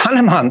not the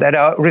Taliban that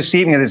are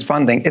receiving this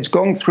funding. It's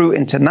going through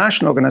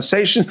international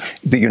organizations,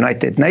 the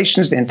United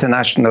Nations, the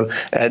international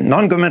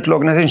non-governmental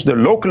organizations, the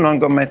local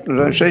non-governmental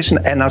organization,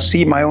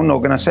 NRC, my own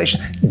organization,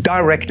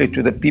 directly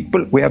to the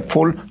people. We have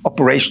full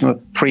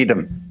operational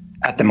freedom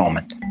at the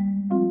moment.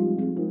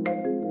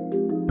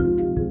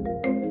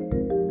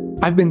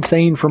 I've been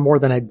saying for more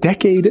than a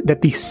decade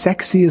that the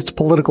sexiest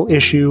political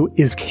issue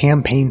is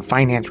campaign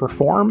finance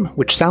reform,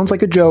 which sounds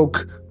like a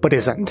joke, but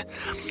isn't.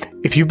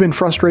 If you've been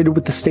frustrated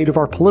with the state of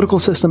our political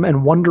system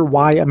and wonder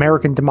why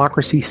American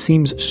democracy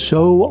seems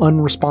so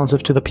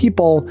unresponsive to the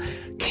people,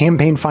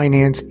 campaign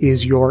finance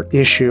is your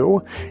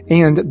issue.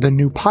 And the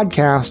new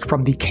podcast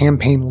from the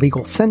Campaign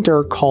Legal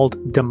Center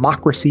called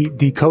Democracy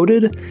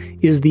Decoded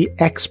is the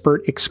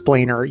expert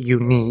explainer you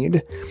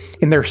need.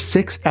 In their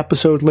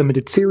 6-episode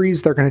limited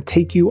series, they're going to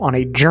take you on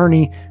a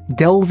journey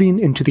delving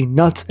into the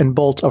nuts and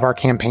bolts of our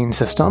campaign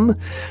system.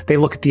 They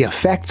look at the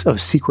effects of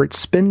secret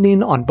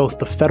spending on both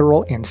the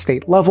federal and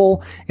state level,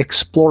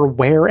 explore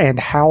where and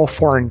how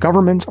foreign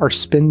governments are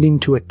spending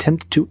to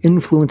attempt to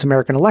influence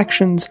American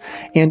elections,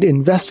 and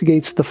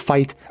investigates the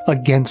fight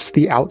against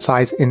the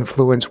outsized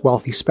influence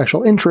wealthy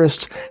special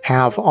interests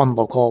have on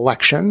local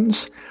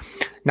elections.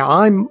 Now,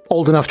 I'm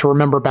old enough to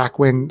remember back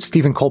when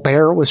Stephen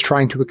Colbert was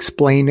trying to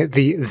explain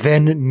the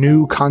then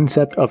new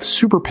concept of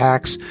super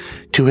PACs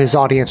to his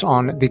audience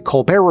on the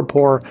Colbert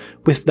Report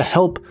with the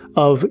help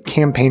of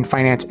campaign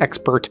finance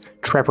expert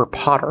Trevor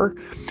Potter.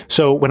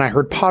 So when I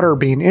heard Potter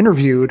being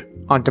interviewed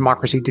on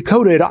Democracy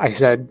Decoded, I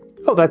said,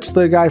 oh, that's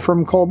the guy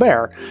from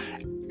Colbert.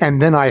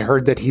 And then I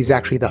heard that he's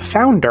actually the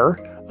founder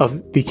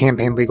of the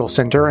Campaign Legal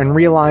Center and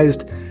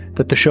realized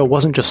that the show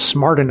wasn't just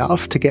smart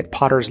enough to get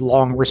Potter's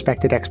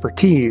long-respected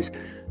expertise.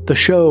 The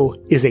show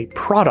is a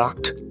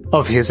product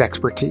of his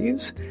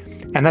expertise.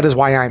 And that is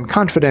why I'm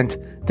confident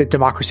that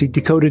Democracy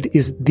Decoded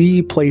is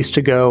the place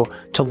to go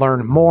to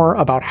learn more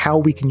about how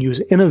we can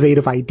use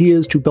innovative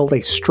ideas to build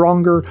a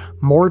stronger,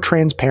 more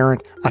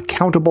transparent,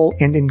 accountable,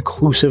 and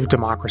inclusive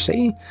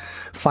democracy.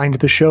 Find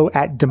the show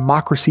at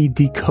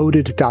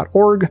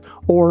democracydecoded.org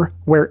or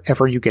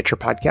wherever you get your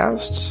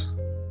podcasts.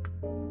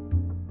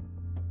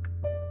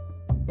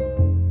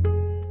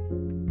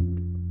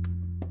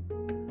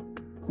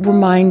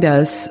 Remind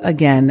us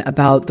again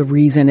about the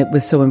reason it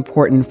was so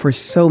important for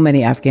so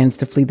many Afghans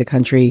to flee the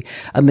country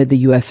amid the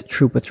U.S.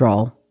 troop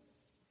withdrawal.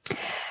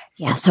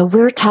 Yeah, so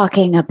we're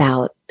talking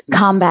about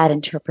combat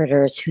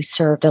interpreters who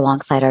served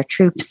alongside our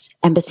troops,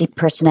 embassy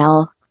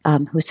personnel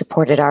who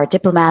supported our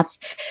diplomats,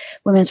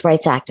 women's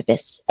rights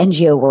activists,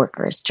 NGO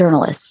workers,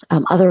 journalists,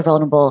 other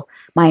vulnerable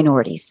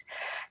minorities.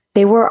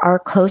 They were our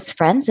close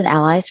friends and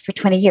allies for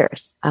 20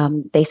 years.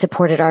 They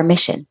supported our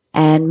mission,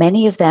 and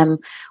many of them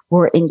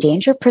were in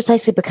danger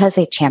precisely because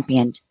they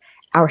championed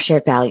our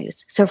shared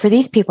values. So for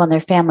these people and their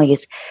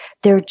families,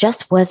 there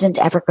just wasn't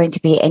ever going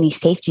to be any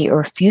safety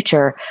or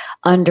future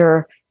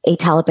under a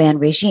Taliban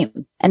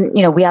regime. And,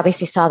 we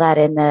obviously saw that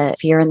in the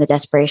fear and the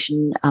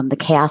desperation, the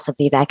chaos of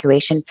the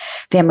evacuation,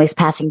 families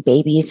passing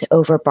babies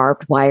over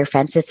barbed wire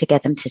fences to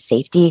get them to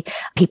safety,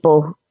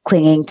 people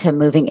clinging to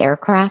moving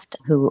aircraft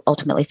who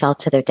ultimately fell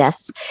to their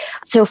deaths.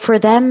 So for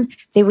them,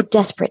 they were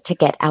desperate to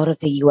get out of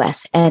the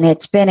U.S. And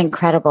it's been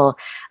incredible.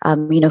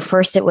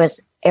 First it was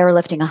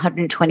airlifting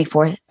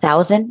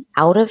 124,000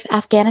 out of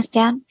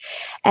Afghanistan,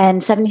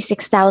 and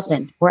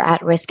 76,000 were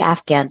at-risk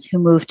Afghans who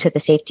moved to the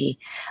safety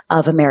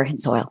of American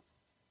soil.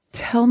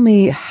 Tell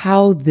me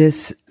how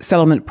this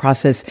settlement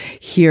process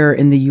here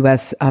in the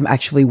U.S.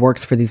 Actually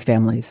works for these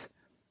families.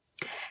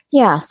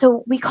 Yeah,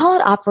 so we call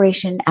it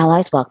Operation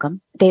Allies Welcome.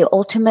 They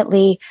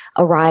ultimately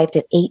arrived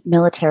at 8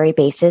 military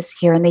bases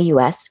here in the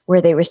U.S.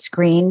 where they were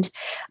screened,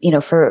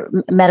 for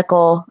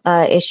medical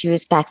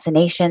issues,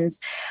 vaccinations.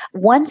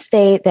 Once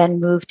they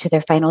then moved to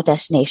their final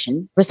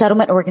destination,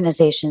 resettlement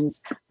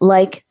organizations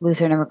like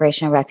Lutheran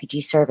Immigration and Refugee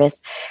Service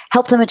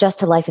help them adjust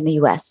to life in the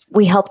U.S.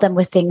 We help them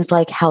with things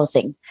like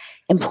housing,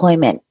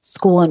 employment,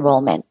 school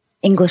enrollment,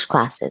 English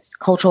classes,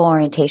 cultural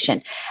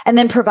orientation, and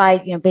then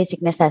provide,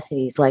 basic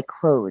necessities like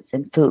clothes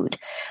and food.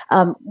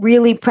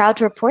 Really proud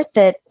to report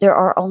that there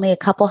are only a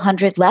couple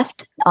hundred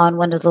left on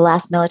one of the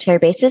last military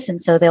bases,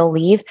 and so they'll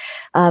leave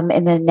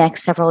in the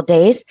next several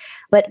days.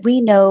 But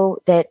we know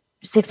that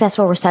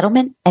successful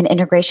resettlement and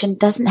integration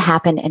doesn't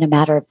happen in a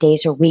matter of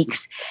days or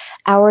weeks.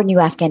 Our new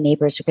Afghan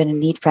neighbors are going to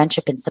need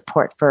friendship and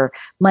support for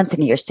months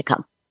and years to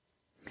come.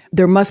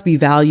 There must be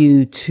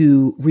value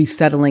to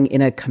resettling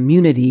in a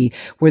community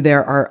where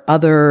there are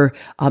other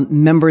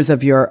members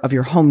of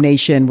your home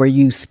nation, where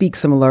you speak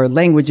similar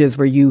languages,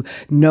 where you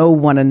know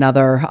one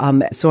another.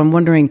 So I'm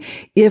wondering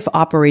if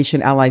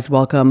Operation Allies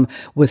Welcome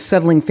was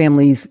settling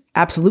families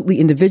absolutely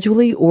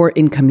individually or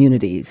in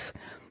communities.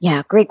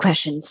 Yeah, great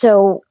question.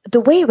 So the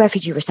way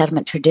refugee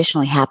resettlement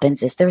traditionally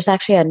happens is there's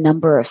actually a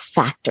number of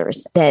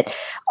factors that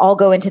all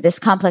go into this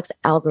complex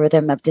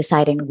algorithm of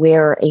deciding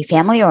where a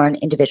family or an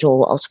individual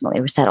will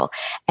ultimately resettle.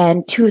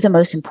 And two of the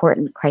most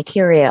important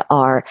criteria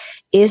are,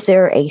 is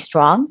there a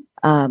strong,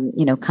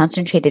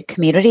 concentrated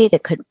community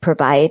that could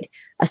provide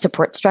a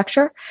support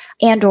structure,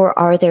 and or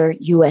are there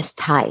U.S.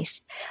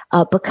 ties?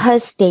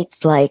 Because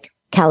states like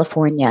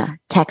California,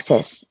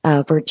 Texas,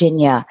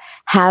 Virginia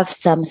have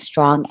some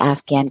strong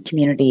Afghan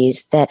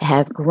communities that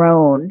have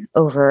grown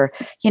over,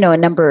 a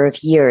number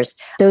of years.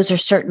 Those are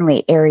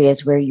certainly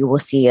areas where you will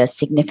see a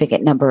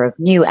significant number of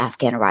new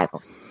Afghan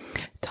arrivals.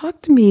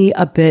 Talk to me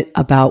a bit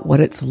about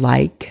what it's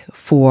like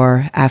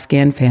for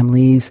Afghan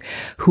families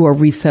who are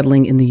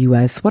resettling in the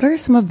U.S. What are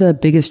some of the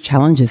biggest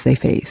challenges they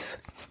face?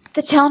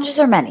 The challenges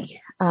are many.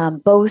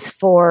 Both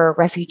for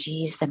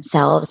refugees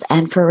themselves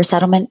and for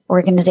resettlement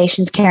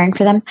organizations caring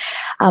for them.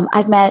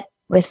 I've met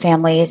with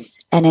families,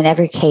 and in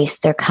every case,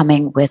 they're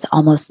coming with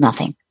almost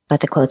nothing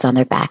but the clothes on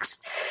their backs,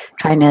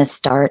 trying to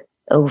start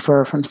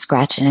over from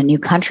scratch in a new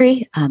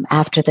country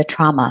after the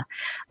trauma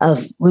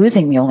of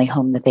losing the only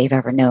home that they've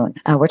ever known.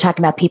 We're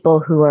talking about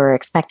people who are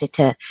expected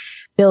to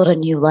build a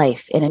new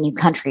life in a new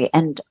country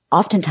and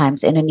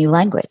oftentimes in a new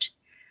language.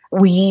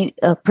 We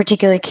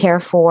particularly care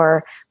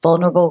for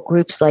vulnerable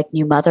groups like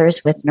new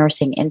mothers with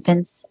nursing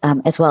infants,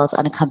 as well as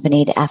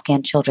unaccompanied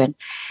Afghan children.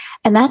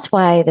 And that's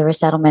why the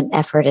resettlement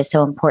effort is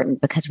so important,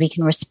 because we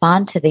can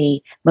respond to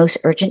the most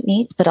urgent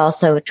needs, but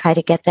also try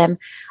to get them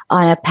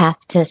on a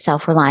path to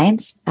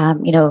self-reliance.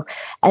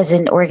 As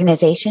an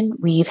organization,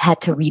 we've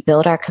had to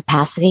rebuild our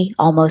capacity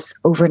almost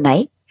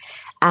overnight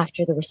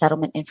after the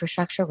resettlement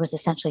infrastructure was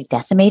essentially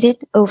decimated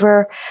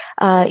over,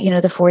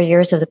 the 4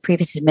 years of the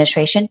previous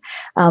administration.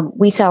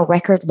 We saw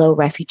record low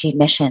refugee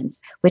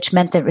admissions, which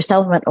meant that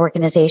resettlement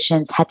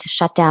organizations had to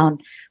shut down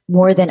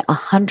more than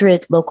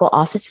 100 local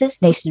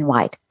offices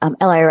nationwide.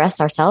 LIRS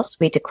ourselves,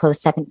 we had to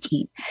close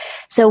 17.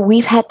 So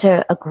we've had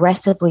to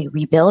aggressively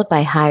rebuild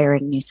by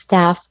hiring new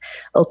staff,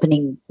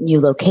 opening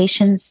new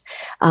locations.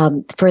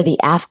 For the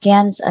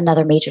Afghans,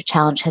 another major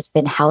challenge has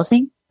been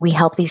housing. We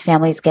help these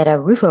families get a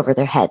roof over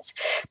their heads,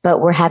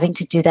 but we're having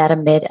to do that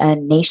amid a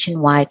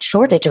nationwide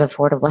shortage of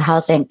affordable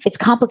housing. It's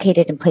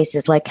complicated in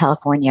places like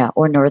California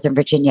or Northern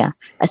Virginia,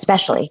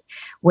 especially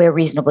where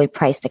reasonably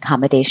priced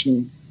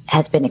accommodation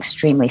has been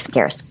extremely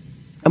scarce.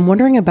 I'm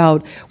wondering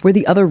about where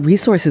the other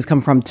resources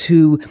come from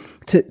to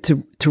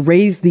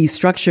raise these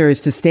structures,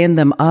 to stand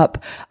them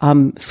up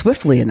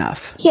swiftly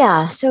enough.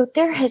 Yeah, so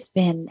there has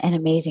been an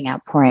amazing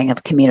outpouring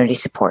of community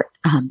support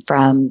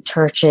from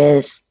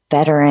churches,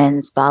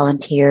 veterans,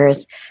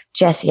 volunteers.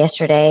 Just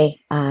yesterday,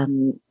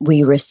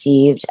 we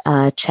received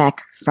a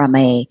check from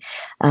a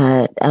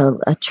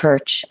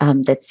church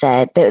that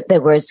said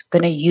that was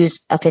going to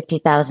use a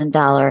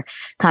 $50,000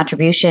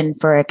 contribution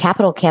for a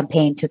capital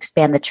campaign to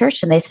expand the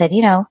church. And they said,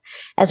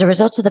 as a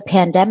result of the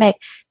pandemic,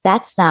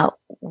 that's not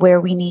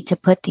where we need to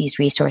put these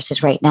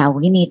resources right now.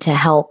 We need to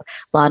help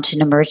launch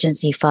an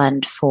emergency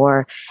fund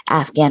for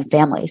Afghan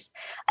families.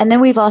 And then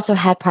we've also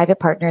had private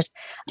partners,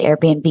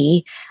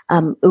 Airbnb,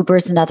 Uber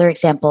is another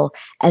example,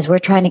 as we're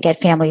trying to get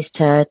families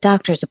to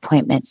doctor's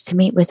appointments, to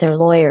meet with their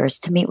lawyers,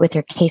 to meet with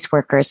their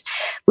caseworkers.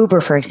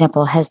 Uber, for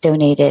example, has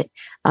donated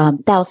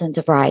thousands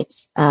of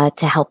rides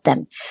to help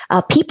them.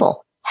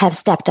 People have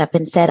stepped up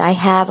and said, I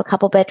have a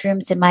couple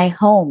bedrooms in my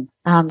home.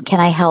 Can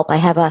I help? I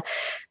have a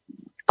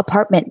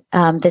apartment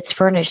that's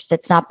furnished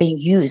that's not being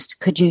used.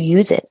 Could you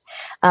use it?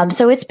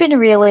 So it's been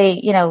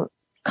really,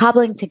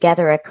 cobbling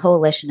together a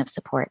coalition of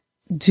support.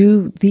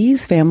 Do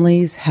these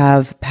families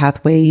have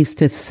pathways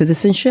to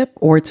citizenship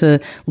or to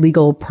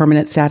legal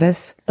permanent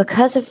status?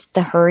 Because of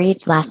the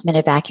hurried last-minute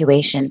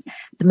evacuation,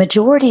 the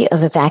majority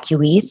of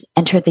evacuees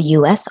entered the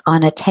U.S.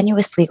 on a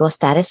tenuous legal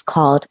status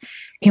called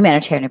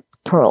humanitarian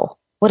parole.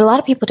 What a lot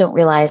of people don't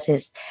realize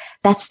is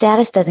that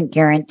status doesn't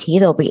guarantee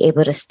they'll be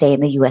able to stay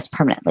in the U.S.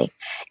 permanently.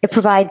 It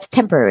provides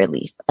temporary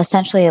relief,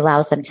 essentially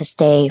allows them to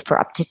stay for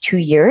up to 2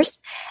 years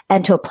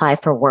and to apply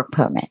for a work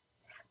permit.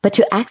 But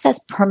to access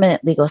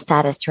permanent legal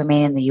status to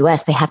remain in the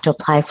U.S., they have to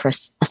apply for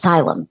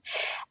asylum.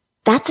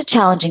 That's a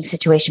challenging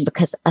situation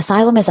because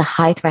asylum is a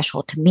high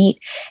threshold to meet.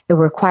 It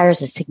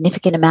requires a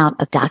significant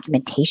amount of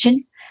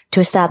documentation to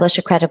establish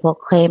a credible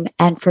claim.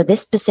 And for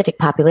this specific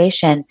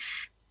population,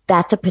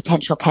 that's a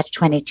potential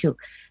catch-22.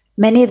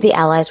 Many of the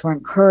allies were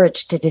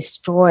encouraged to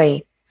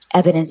destroy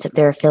evidence of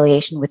their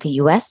affiliation with the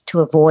U.S. to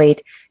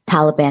avoid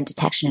Taliban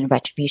detection and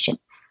retribution.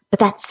 But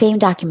that same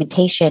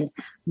documentation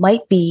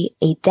might be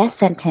a death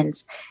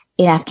sentence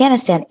in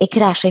Afghanistan. It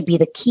could actually be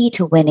the key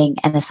to winning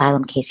an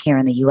asylum case here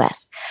in the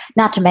U.S.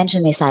 Not to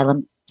mention the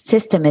asylum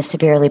system is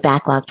severely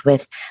backlogged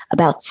with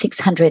about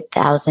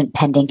 600,000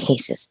 pending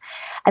cases.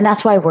 And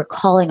that's why we're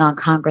calling on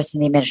Congress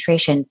and the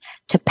administration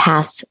to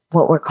pass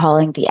what we're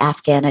calling the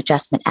Afghan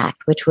Adjustment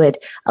Act, which would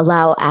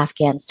allow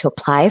Afghans to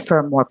apply for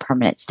a more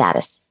permanent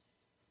status.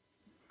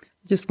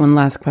 Just one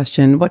last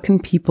question. What can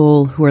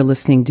people who are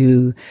listening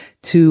do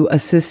to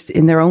assist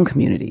in their own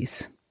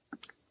communities?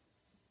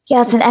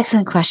 Yeah, it's an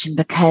excellent question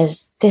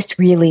because this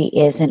really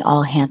is an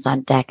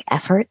all-hands-on-deck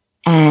effort.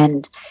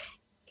 And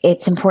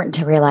it's important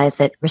to realize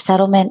that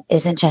resettlement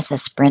isn't just a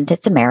sprint,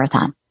 it's a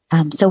marathon.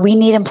 So we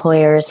need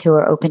employers who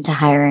are open to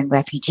hiring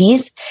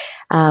refugees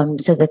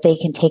so that they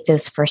can take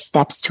those first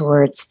steps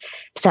towards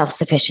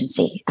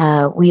self-sufficiency.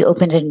 We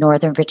opened a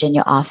Northern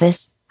Virginia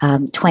office,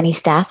 20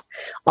 staff,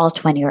 all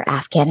 20 are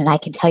Afghan. And I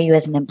can tell you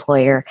as an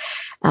employer,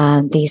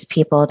 these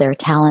people, they're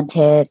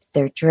talented,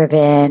 they're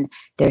driven,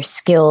 they're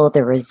skilled,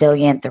 they're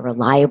resilient, they're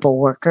reliable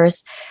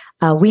workers.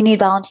 We need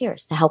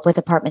volunteers to help with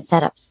apartment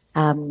setups.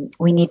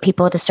 We need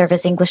people to serve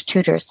as English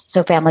tutors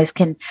so families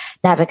can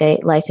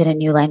navigate life in a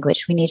new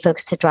language. We need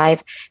folks to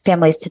drive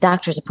families to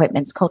doctor's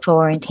appointments, cultural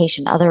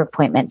orientation, other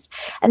appointments.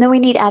 And then we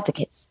need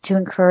advocates to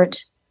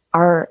encourage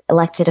our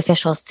elected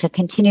officials to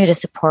continue to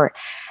support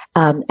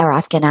our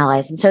Afghan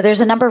allies. And so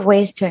there's a number of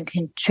ways to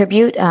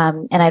contribute.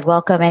 And I'd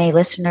welcome any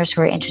listeners who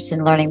are interested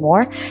in learning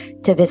more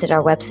to visit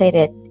our website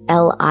at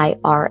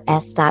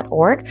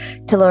lirs.org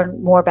to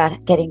learn more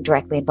about getting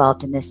directly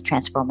involved in this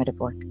transformative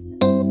work.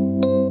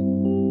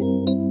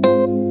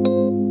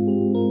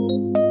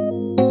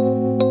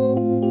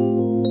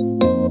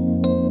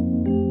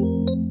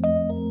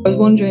 I was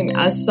wondering,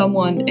 as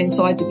someone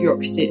inside the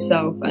bureaucracy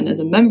itself and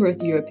as a member of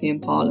the European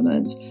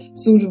Parliament,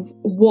 sort of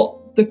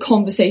what the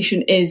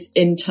conversation is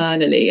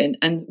internally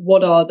and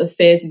what are the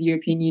fears of the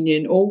European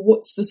Union, or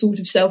what's the sort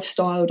of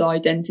self-styled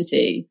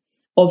identity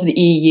of the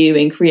EU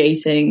in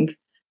creating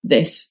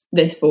this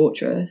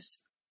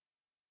fortress?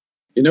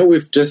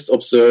 We've just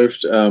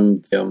observed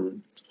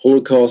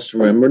Holocaust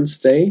Remembrance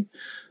Day,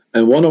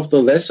 and one of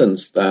the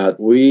lessons that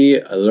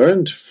we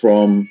learned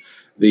from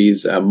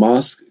these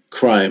mass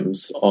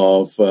crimes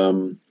of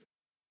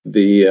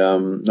the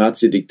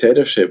Nazi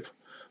dictatorship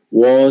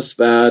was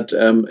that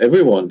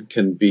everyone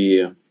can be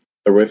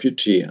a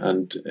refugee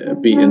and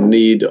be in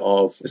need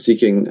of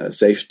seeking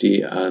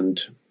safety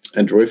and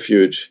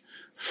refuge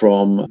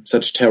from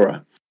such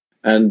terror.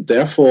 And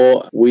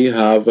therefore, we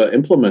have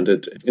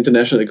implemented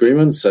international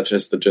agreements such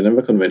as the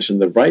Geneva Convention,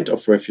 the right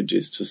of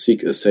refugees to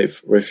seek a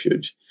safe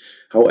refuge.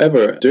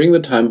 However, during the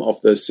time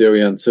of the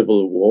Syrian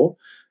civil war,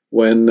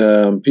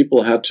 when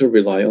people had to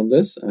rely on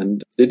this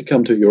and did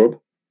come to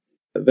Europe,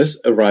 this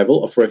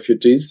arrival of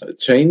refugees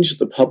changed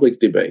the public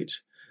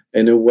debate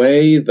in a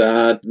way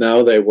that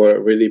now they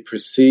were really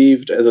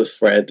perceived as a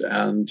threat,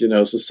 and,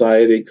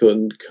 society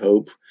couldn't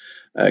cope,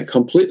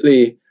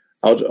 completely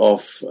out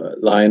of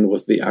line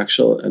with the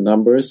actual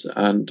numbers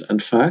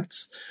and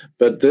facts.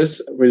 But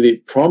this really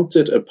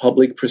prompted a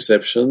public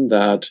perception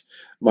that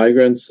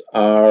migrants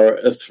are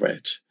a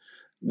threat.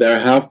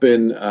 There have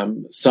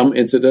been some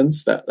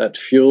incidents that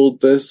fueled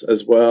this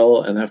as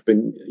well and have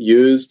been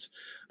used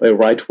by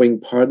right-wing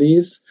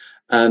parties.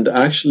 And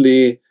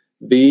actually,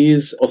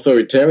 these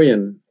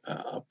authoritarian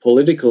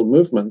political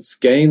movements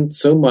gained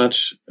so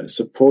much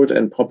support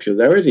and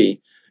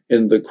popularity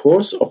in the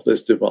course of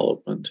this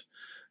development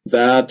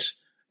that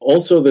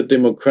also the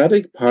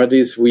democratic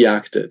parties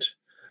reacted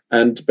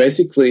and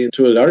basically,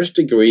 to a large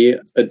degree,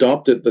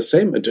 adopted the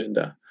same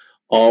agenda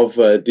of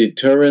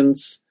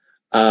deterrence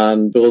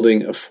and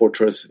building a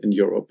fortress in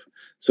Europe.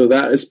 So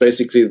that is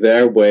basically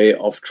their way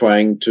of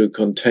trying to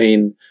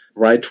contain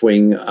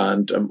right-wing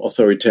and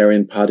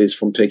authoritarian parties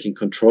from taking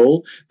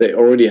control. They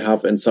already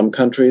have in some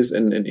countries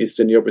in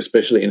Eastern Europe,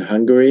 especially in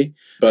Hungary,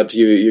 but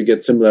you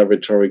get similar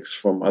rhetorics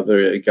from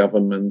other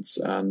governments,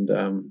 and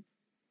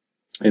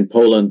in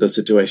Poland the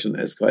situation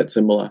is quite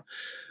similar.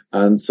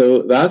 And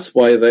so that's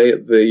why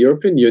the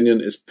European Union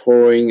is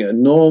pouring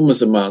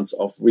enormous amounts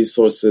of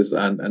resources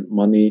and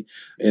money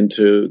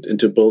into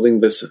building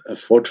this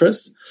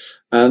fortress.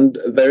 And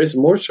there is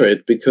more to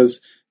it,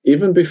 because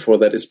even before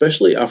that,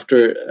 especially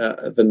after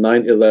the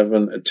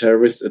 9/11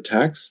 terrorist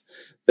attacks,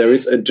 there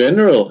is a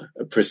general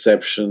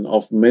perception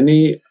of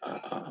many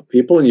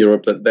people in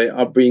Europe that they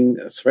are being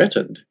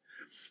threatened.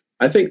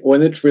 I think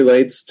when it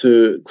relates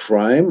to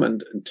crime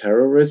and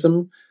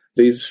terrorism,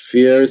 these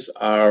fears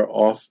are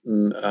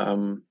often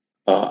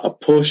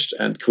pushed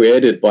and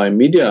created by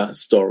media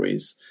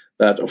stories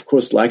that, of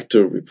course, like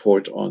to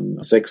report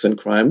on sex and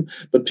crime,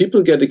 but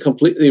people get a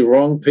completely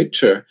wrong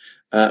picture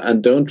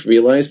and don't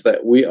realize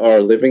that we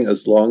are living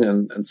as long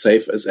and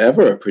safe as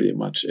ever, pretty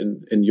much,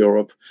 in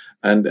Europe.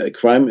 And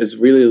crime is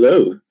really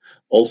low,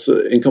 also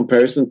in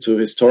comparison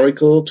to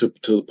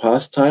to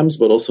past times,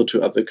 but also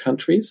to other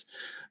countries.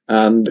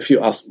 And if you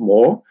ask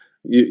more,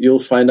 you'll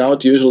find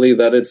out usually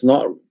that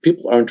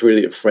people aren't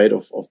really afraid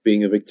of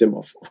being a victim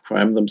of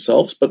crime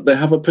themselves, but they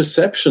have a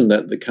perception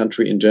that the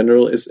country in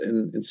general is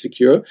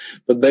insecure,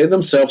 but they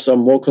themselves are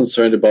more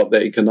concerned about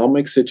their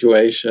economic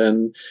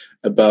situation,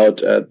 about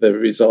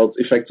the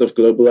effects of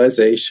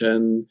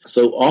globalization.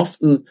 So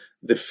often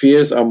the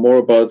fears are more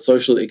about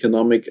social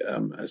economic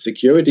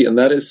security, and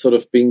that is sort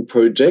of being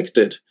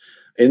projected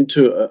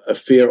into a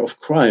fear of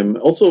crime.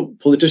 Also,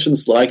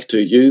 politicians like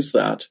to use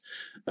that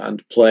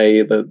and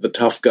play the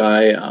tough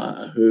guy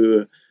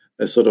who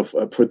sort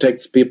of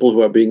protects people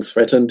who are being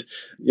threatened.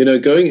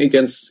 Going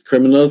against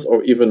criminals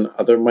or even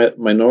other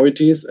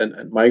minorities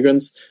and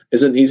migrants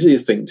is an easy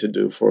thing to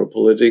do for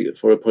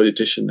a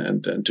politician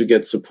and to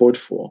get support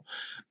for.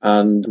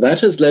 And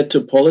that has led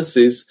to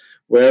policies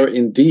where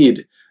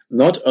indeed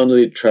not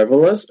only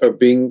travelers are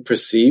being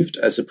perceived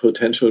as a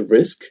potential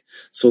risk,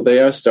 so they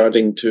are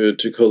starting to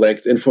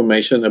collect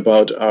information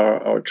about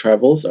our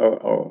travels,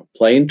 our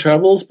plane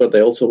travels, but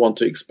they also want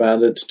to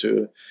expand it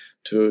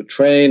to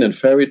train and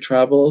ferry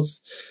travels.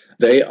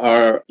 They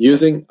are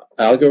using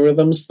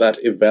algorithms that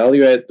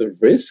evaluate the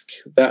risk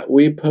that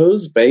we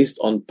pose based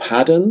on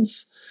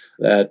patterns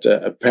that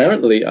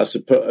apparently are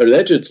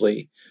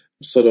allegedly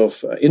sort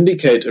of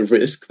indicate a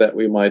risk, that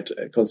we might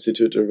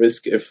constitute a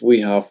risk if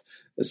we have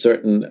a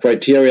certain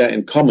criteria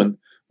in common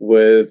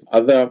with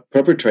other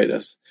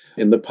perpetrators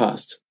in the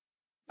past.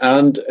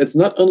 And it's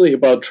not only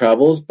about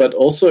travels, but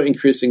also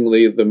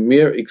increasingly the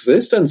mere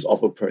existence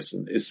of a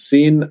person is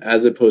seen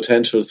as a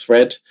potential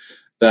threat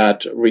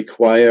that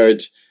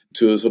required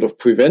to sort of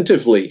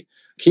preventively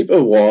keep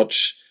a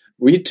watch,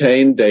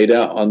 retain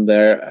data on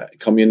their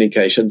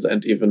communications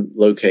and even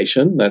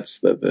location. That's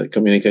the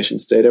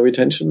communications data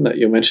retention that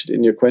you mentioned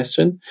in your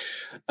question.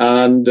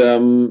 And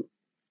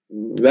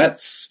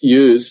that's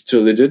used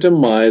to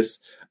legitimize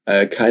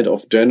a kind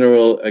of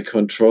general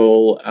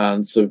control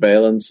and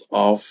surveillance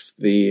of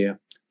the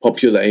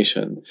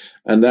population.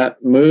 And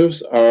that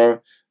moves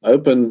our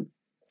open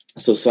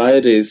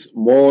societies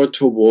more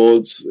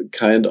towards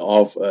kind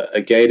of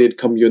a gated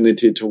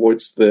community,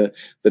 towards the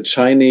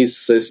Chinese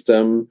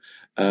system,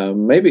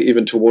 maybe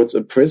even towards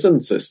a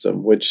prison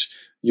system, which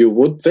you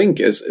would think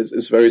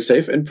is very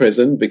safe in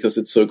prison because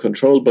it's so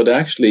controlled, but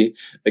actually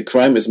the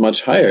crime is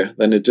much higher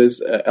than it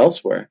is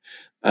elsewhere.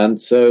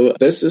 And so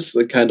this is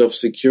the kind of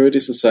security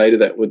society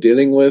that we're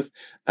dealing with.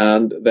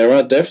 And there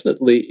are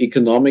definitely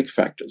economic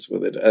factors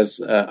with it, as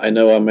I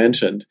know I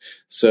mentioned.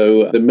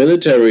 So the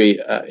military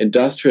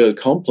industrial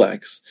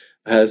complex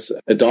has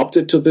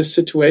adopted to this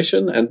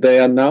situation, and they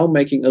are now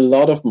making a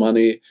lot of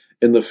money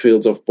in the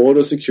fields of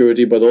border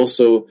security, but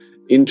also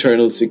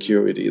internal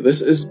security.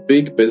 This is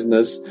big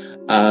business,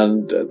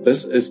 and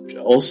this is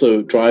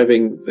also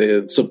driving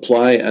the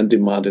supply and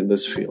demand in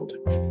this field.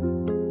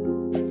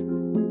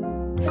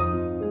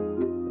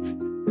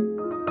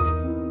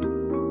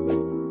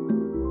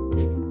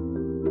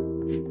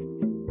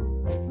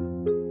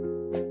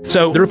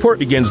 So the report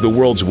begins the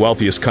world's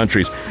wealthiest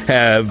countries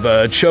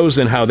have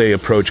chosen how they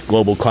approach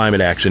global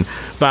climate action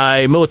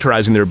by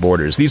militarizing their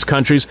borders. These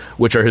countries,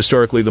 which are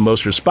historically the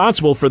most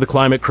responsible for the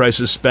climate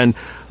crisis, spend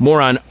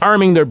more on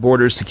arming their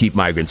borders to keep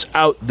migrants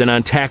out than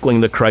on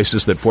tackling the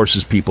crisis that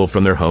forces people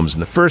from their homes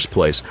in the first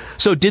place.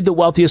 So did the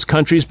wealthiest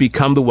countries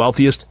become the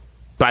wealthiest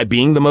by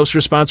being the most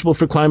responsible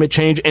for climate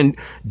change? And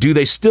do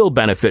they still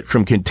benefit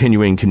from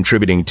continuing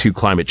contributing to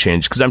climate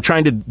change? Because I'm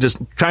trying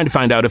to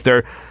find out if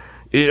there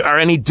are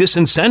any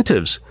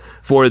disincentives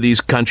for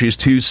these countries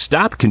to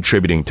stop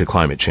contributing to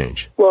climate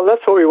change. Well,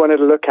 that's what we wanted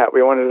to look at.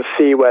 We wanted to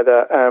see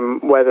whether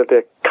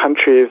the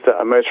countries that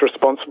are most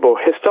responsible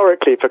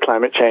historically for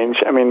climate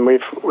change. I mean,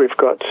 we've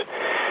got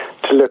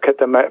to look at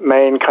the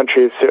main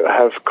countries that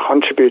have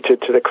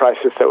contributed to the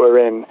crisis that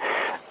we're in.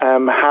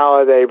 How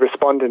are they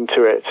responding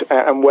to it,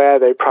 and where are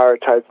they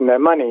prioritizing their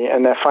money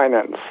and their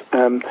finance?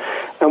 And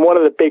one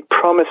of the big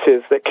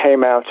promises that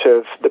came out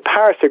of the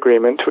Paris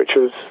Agreement, which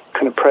was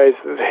kind of praised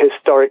as a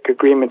historic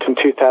agreement in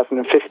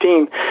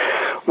 2015,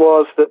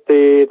 was that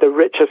the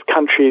richest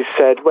countries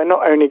said, we're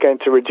not only going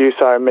to reduce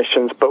our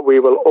emissions, but we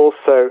will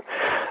also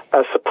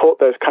support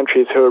those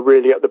countries who are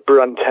really at the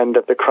brunt end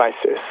of the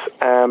crisis.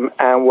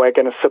 And we're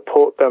going to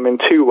support them in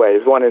two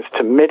ways. One is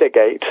to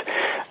mitigate,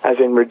 as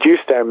in reduce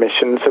their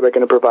emissions, so we're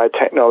going to provide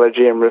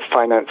technology and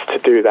finance to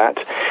do that.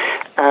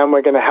 And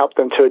we're going to help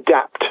them to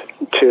adapt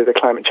to the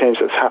climate change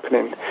that's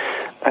happening.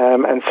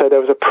 And so there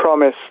was a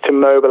promise to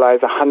mobilize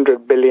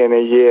 $100 billion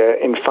a year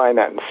in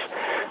finance.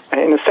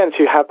 In a sense,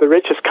 you have the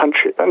richest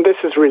country, and this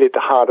is really at the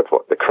heart of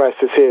what the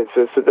crisis is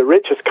that the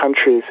richest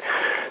countries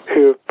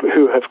who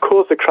have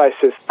caused the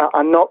crisis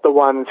are not the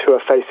ones who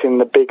are facing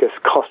the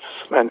biggest costs,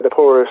 and the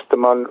poorest, the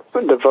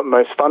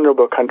most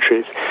vulnerable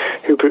countries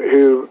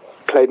who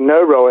played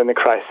no role in the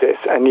crisis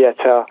and yet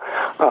are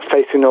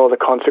facing all the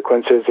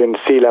consequences in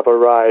sea level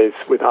rise,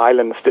 with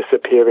islands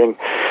disappearing,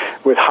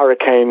 with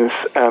hurricanes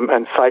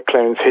and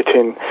cyclones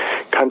hitting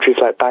countries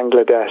like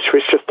Bangladesh,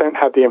 which just don't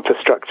have the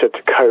infrastructure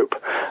to cope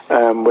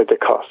with the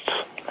costs.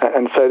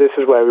 And so this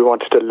is where we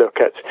wanted to look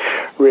at,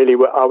 really,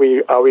 are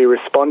we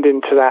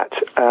responding to that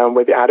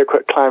with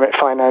adequate climate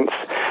finance?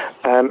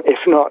 If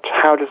not,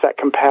 how does that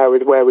compare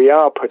with where we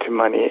are putting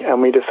money?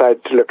 And we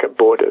decided to look at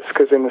borders,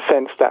 because in a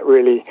sense that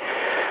really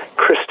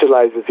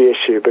crystallizes the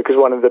issue, because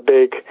one of the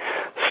big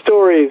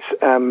stories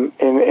in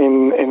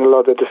a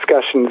lot of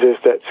discussions is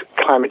that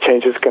climate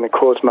change is going to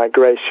cause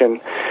migration,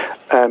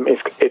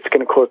 it's going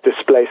to cause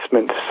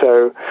displacement.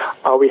 So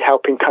are we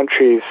helping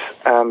countries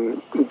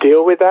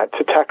deal with that,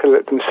 to tackle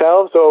it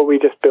themselves, or are we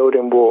just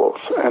building walls?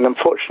 And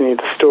unfortunately,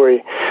 the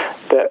story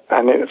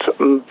and its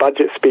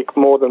budgets speak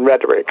more than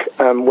rhetoric.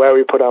 Where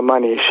we put our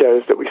money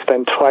shows that we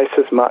spend twice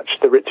as much,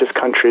 the richest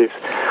countries,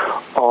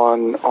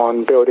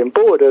 on building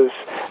borders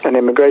and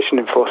immigration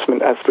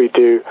enforcement as we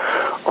do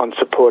on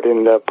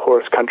supporting the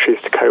poorest countries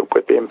to cope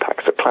with the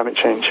impacts of climate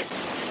change.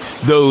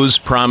 Those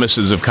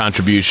promises of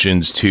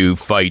contributions to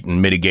fight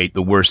and mitigate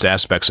the worst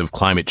aspects of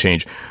climate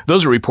change,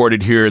 those are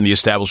reported here in the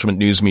establishment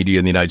news media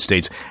in the United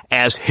States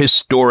as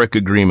historic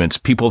agreements.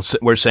 People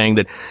were saying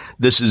that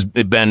this has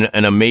been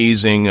an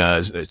amazing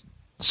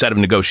set of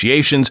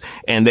negotiations,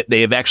 and that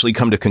they have actually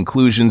come to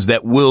conclusions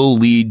that will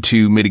lead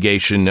to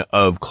mitigation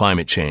of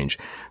climate change.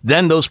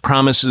 Then those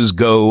promises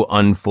go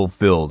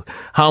unfulfilled.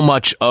 How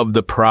much of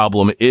the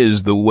problem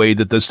is the way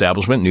that the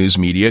establishment news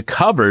media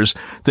covers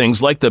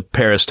things like the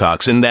Paris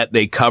talks, in that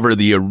they cover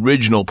the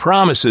original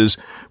promises,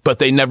 but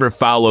they never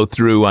follow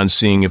through on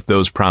seeing if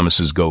those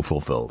promises go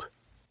fulfilled?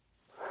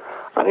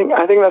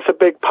 I think that's a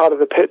big part of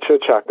the picture,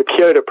 Chuck. The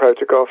Kyoto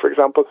Protocol, for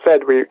example,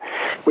 said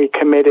we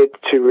committed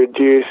to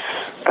reduce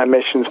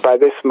emissions by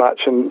this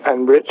much,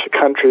 and richer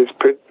countries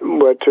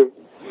were to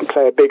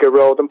play a bigger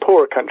role than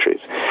poorer countries.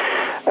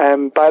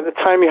 By the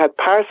time you had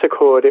Paris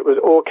Accord, it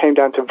all came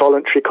down to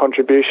voluntary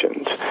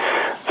contributions.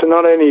 So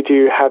not only do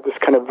you have this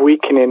kind of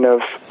weakening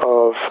of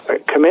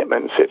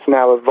commitments, it's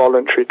now a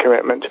voluntary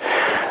commitment.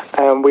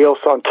 We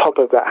also, on top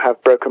of that,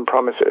 have broken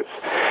promises.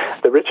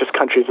 The richest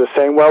countries are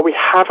saying, well, we've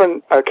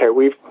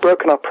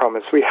broken our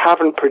promise. We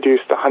haven't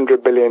produced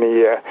 $100 billion a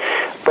year,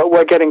 but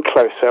we're getting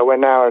closer. We're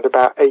now at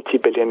about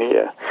 $80 billion a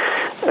year.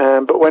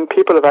 But when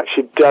people have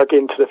actually dug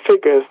into the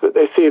figures, that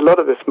they see a lot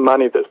of this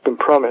money that's been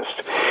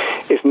promised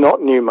is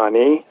not new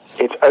money.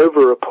 It's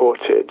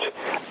over-reported.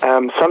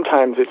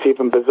 Sometimes it's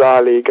even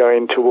bizarrely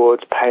going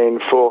towards paying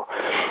for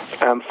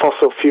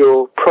fossil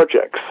fuel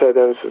projects. So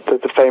there's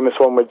the famous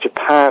one where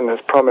Japan has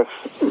promised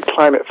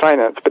climate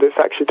finance, but it's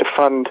actually to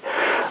fund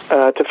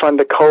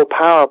a coal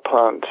power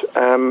plant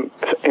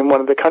in one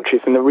of the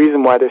countries. And the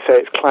reason why they say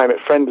it's climate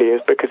friendly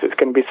is because it's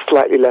going to be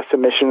slightly less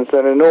emissions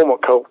than a normal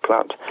coal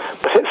plant,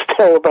 but it's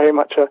still very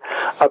much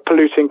a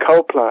polluting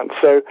coal plant.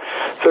 So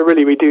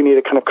really, we do need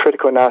a kind of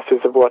critical analysis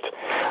of what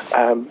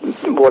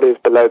is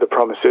below the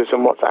promises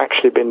and what's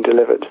actually been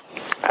delivered.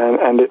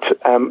 And it's,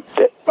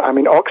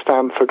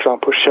 Oxfam, for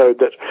example, showed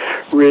that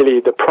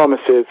really the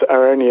promises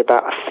are only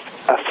about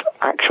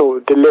actual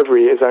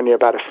delivery is only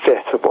about a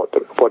fifth of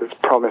what is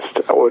promised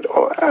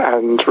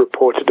and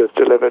reported as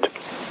delivered.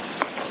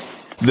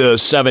 the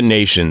 7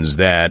 nations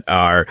that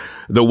are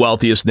the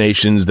wealthiest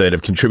nations that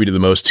have contributed the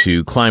most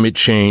to climate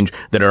change,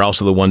 that are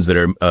also the ones that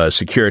are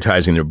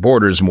securitizing their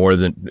borders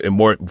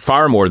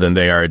far more than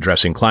they are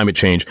addressing climate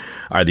change,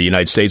 are the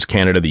United States,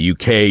 Canada, the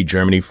UK,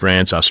 Germany,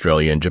 France,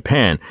 Australia, and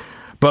Japan.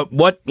 But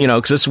what,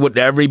 because this is what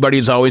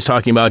everybody's always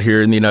talking about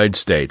here in the United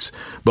States.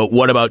 But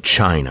what about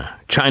China?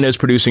 China is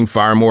producing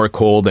far more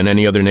coal than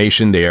any other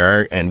nation. They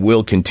are and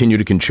will continue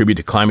to contribute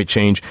to climate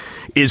change.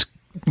 Is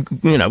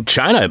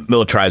China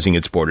militarizing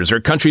its borders? Or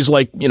countries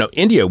like,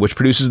 India, which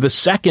produces the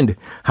second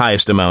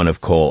highest amount of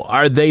coal,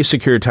 are they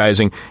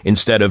securitizing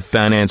instead of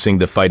financing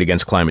the fight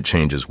against climate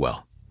change as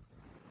well?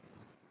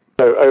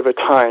 So over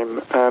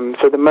time,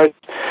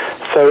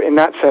 so in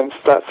that sense,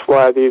 that's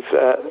why the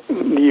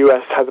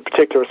U.S. has a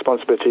particular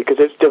responsibility, because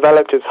it's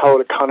developed its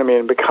whole economy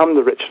and become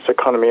the richest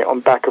economy on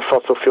back of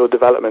fossil fuel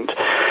development,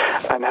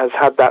 and has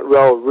had that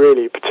role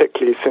really,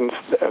 particularly since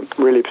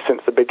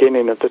the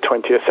beginning of the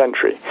 20th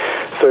century.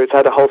 So it's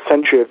had a whole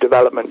century of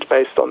development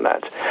based on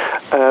that.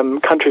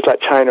 Countries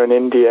like China and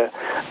India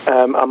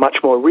are much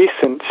more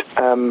recent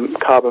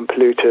carbon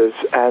polluters,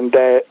 and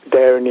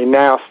they're only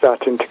now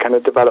starting to kind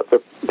of develop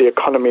the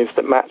economies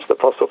that match the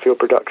fossil fuel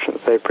productions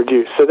they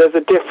produce. So there's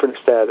a difference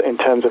there in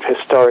terms of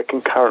historic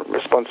and current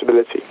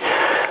responsibility.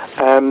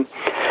 And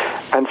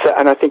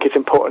I think it's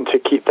important to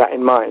keep that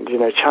in mind.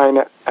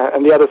 China,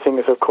 and the other thing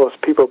is, of course,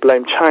 people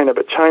blame China,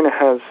 but China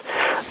has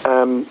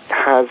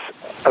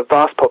a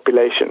vast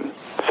population.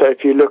 So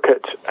if you look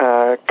at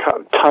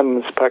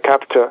tons per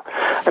capita,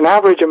 an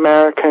average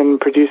American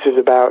produces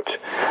about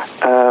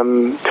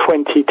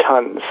 20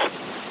 tons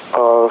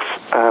of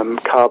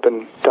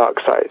carbon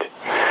dioxide.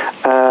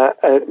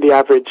 The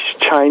average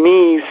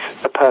Chinese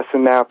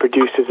person now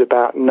produces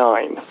about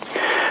 9.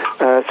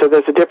 So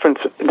there's a difference.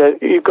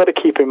 You've got to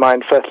keep in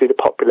mind, firstly, the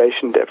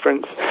population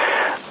difference,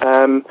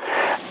 and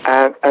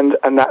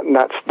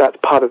that's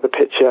part of the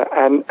picture.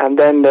 And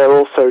then they're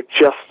also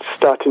just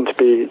starting to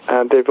be.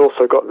 They've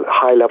also got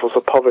high levels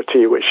of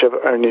poverty, which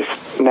are only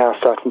now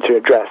starting to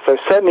address. So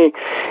certainly,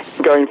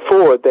 going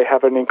forward, they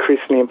have an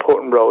increasingly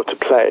important role to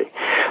play.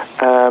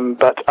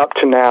 But up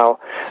to now,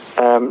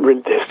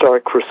 really the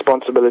historic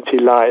responsibility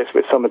lies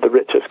with some of the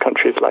richest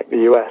countries like the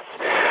U.S.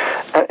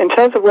 In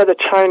terms of whether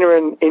China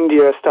and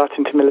India are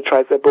starting to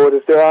militarize their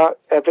borders, there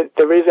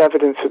is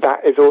evidence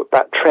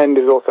that trend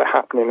is also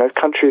happening. As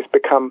countries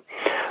become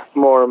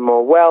more and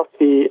more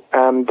wealthy,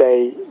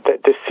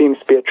 there seems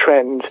to be a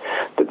trend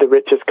that the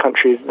richest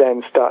countries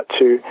then start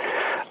to,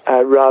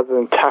 rather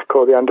than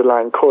tackle the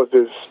underlying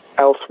causes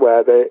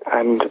elsewhere,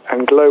 and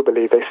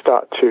globally, they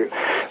start to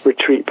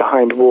retreat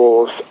behind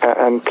walls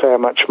and play a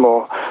much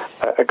more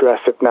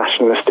aggressive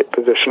nationalistic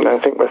position. And I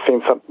think we're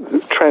seeing some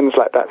trends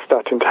like that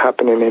starting to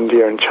happen in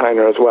India and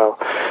China as well.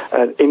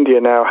 And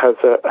India now has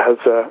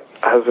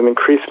an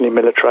increasingly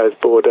militarized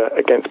border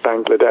against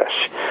Bangladesh.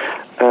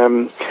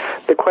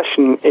 The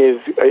question is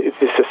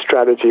this a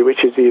strategy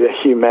which is either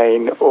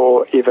humane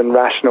or even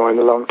rational in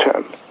the long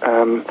term?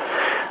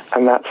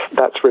 And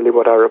that's really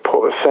what our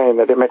report was saying,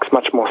 that it makes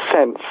much more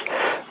sense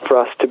for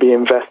us to be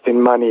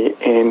investing money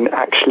in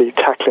actually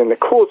tackling the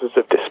causes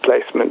of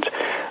displacement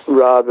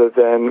rather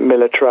than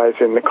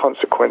militarizing the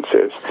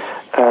consequences.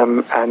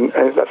 And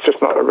that's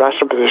just not a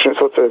rational position,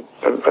 it's also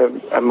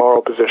a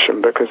moral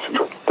position, because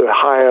the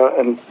higher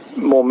and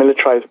more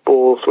militarized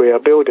walls we are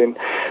building,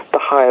 the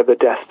higher the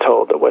death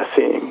toll that we're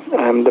seeing.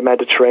 The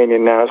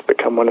Mediterranean now has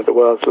become one of the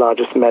world's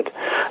largest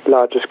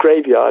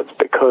graveyards,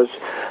 because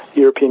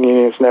the European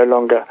Union is no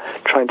longer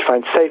trying to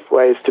find safe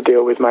ways to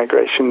deal with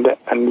migration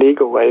and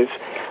legal ways.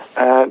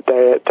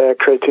 They're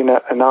creating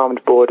an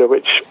armed border,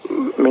 which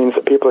means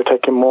that people are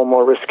taking more and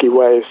more risky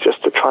ways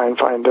just to try and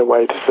find a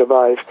way to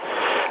survive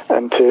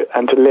and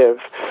to live,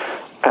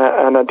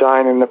 and are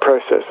dying in the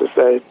process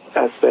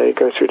as they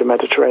go through the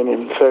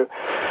Mediterranean.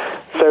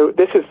 So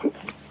this is,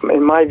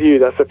 in my view,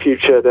 that's a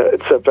future that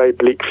it's a very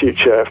bleak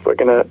future if we're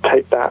going to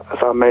take that as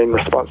our main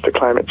response to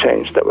climate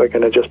change, that we're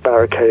going to just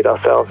barricade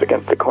ourselves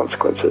against the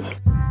consequences.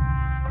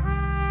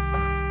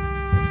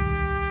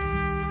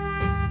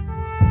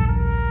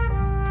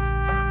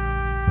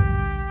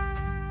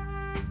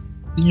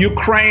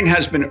 Ukraine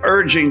has been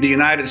urging the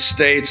United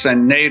States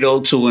and NATO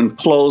to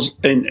impose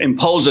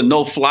a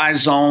no-fly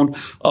zone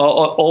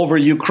over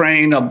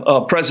Ukraine.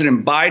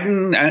 President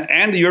Biden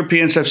and the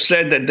Europeans have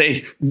said that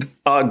they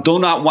do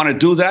not want to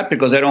do that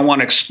because they don't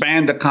want to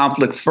expand the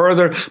conflict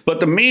further.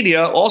 But the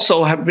media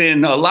also have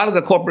been, a lot of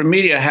the corporate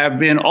media have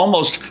been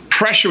almost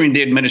pressuring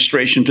the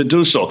administration to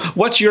do so.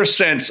 What's your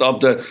sense of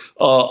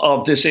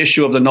this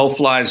issue of the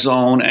no-fly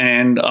zone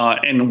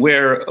and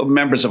where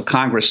members of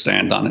Congress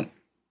stand on it?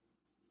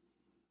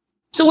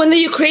 So when the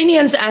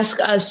Ukrainians ask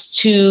us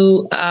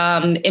to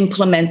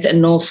implement a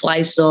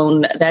no-fly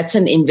zone, that's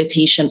an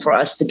invitation for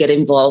us to get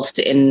involved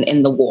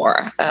in the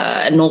war.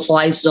 A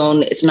no-fly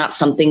zone is not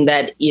something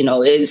that,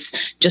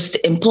 is just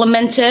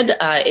implemented.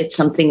 It's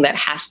something that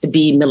has to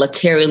be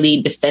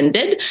militarily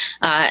defended.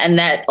 And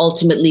that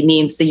ultimately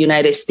means the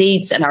United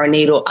States and our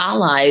NATO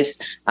allies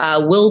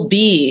will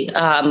be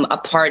a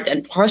part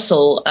and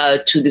parcel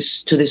to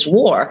this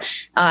war.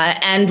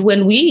 And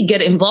when we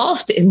get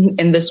involved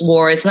in this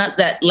war, it's not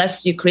that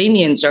less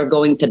Ukrainians are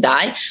going to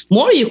die,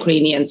 more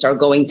Ukrainians are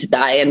going to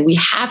die. And we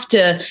have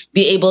to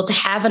be able to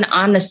have an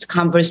honest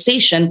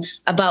conversation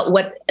about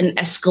what an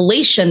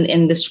escalation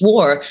in this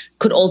war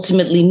could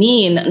ultimately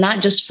mean,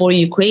 not just for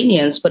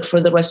Ukrainians, but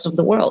for the rest of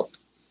the world.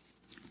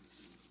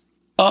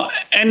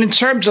 And in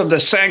terms of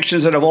the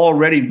sanctions that have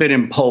already been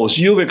imposed,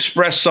 you've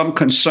expressed some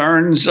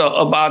concerns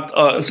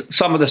about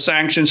some of the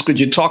sanctions.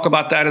 Could you talk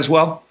about that as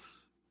well?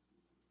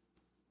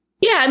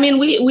 Yeah, I mean,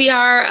 we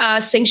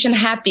are sanction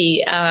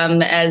happy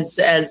as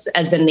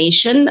a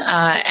nation,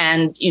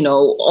 and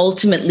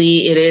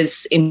ultimately it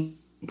is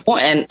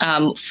important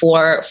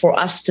for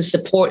us to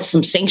support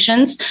some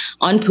sanctions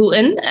on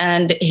Putin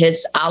and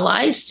his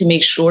allies to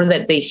make sure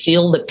that they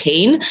feel the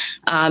pain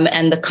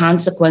and the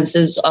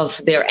consequences of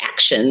their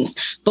actions.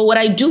 But what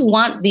I do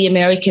want the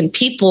American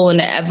people and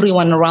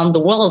everyone around the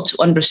world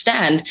to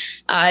understand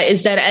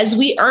is that as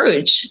we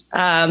urge,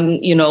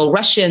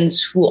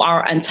 Russians who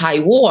are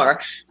anti-war,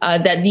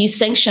 that these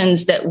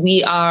sanctions that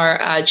we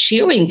are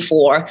cheering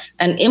for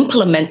and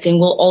implementing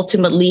will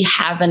ultimately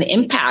have an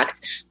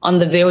impact on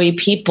the very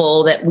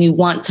people that we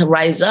want to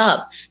rise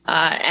up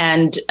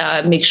and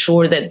make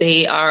sure that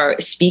they are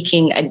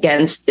speaking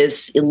against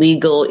this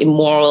illegal,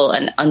 immoral,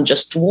 and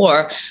unjust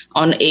war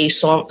on a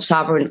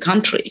sovereign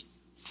country.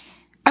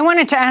 I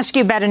wanted to ask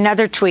you about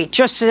another tweet.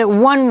 Just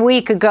 1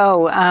 week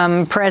ago,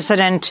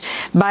 President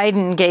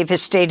Biden gave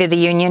his State of the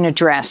Union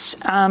address.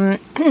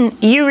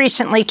 You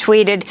recently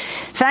tweeted,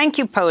 "Thank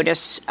you,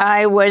 POTUS.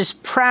 I was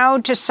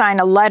proud to sign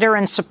a letter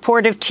in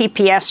support of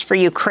TPS for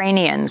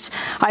Ukrainians.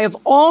 I have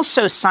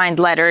also signed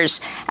letters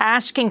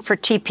asking for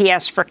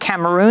TPS for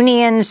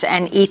Cameroonians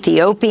and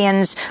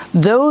Ethiopians.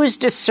 Those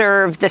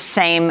deserve the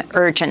same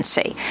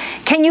urgency."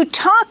 Can you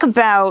talk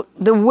about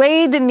the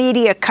way the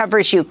media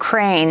covers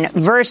Ukraine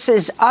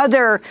versus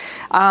other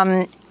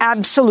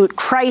absolute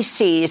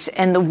crises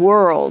in the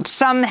world?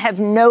 Some have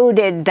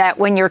noted that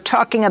when you're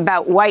talking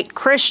about white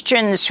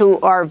Christians who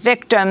are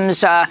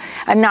victims,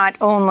 not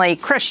only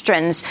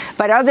Christians,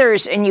 but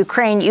others in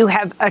Ukraine, you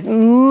have a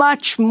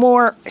much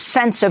more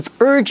sense of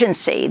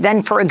urgency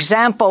than, for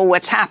example,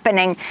 what's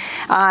happening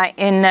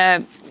in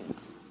the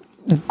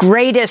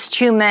greatest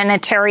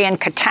humanitarian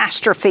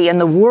catastrophe in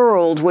the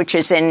world, which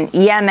is in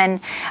Yemen,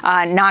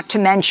 not to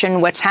mention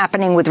what's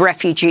happening with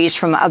refugees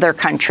from other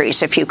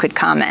countries, if you could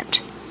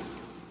comment.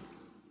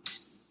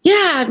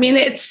 Yeah, I mean,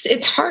 it's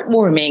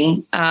heartwarming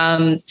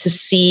to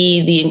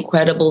see the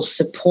incredible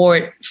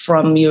support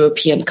from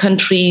European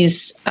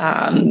countries,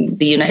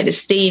 the United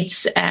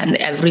States, and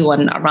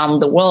everyone around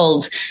the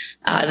world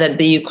that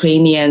the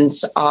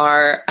Ukrainians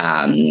are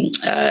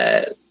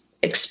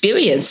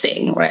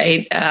experiencing,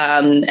 right,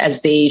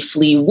 as they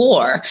flee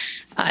war.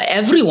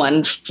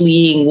 Everyone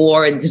fleeing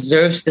war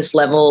deserves this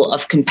level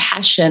of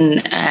compassion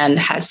and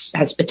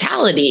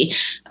hospitality.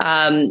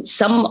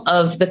 Some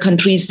of the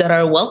countries that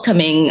are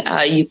welcoming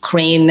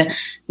Ukraine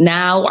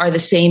now are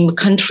the same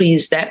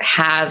countries that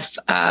have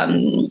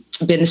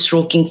been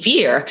stroking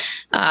fear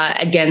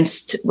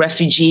against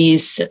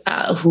refugees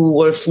who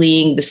were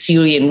fleeing the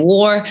Syrian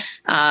war,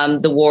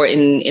 the war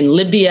in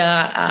Libya,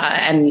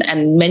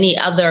 and many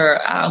other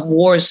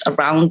wars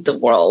around the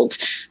world.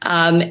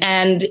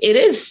 And it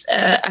is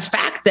a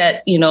fact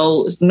that,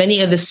 many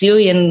of the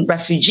Syrian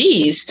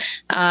refugees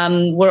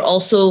were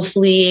also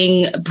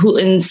fleeing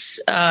Putin's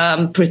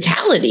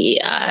brutality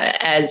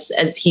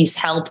as he's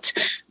helped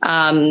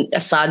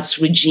Assad's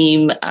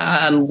regime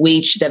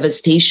wage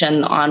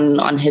devastation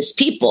on his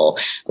people.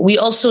 We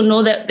also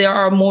know that there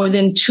are more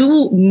than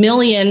 2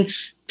 million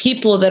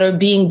people that are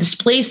being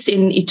displaced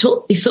in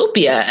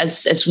Ethiopia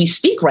as we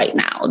speak right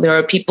now. There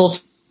are people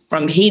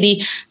from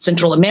Haiti,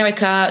 Central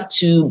America,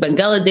 to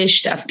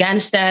Bangladesh, to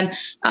Afghanistan,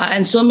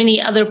 and so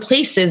many other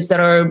places that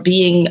are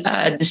being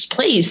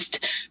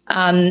displaced.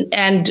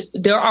 And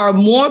there are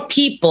more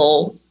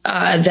people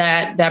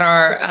that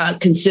are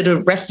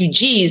considered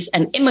refugees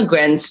and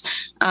immigrants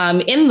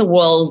in the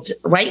world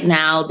right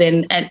now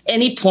than at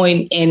any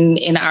point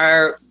in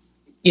our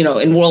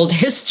in world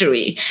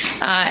history.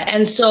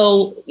 And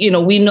so,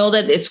 we know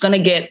that it's going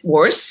to get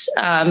worse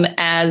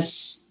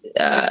as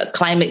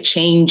climate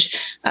change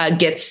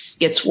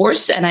gets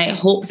worse. And I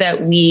hope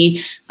that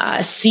we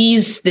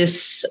seize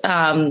this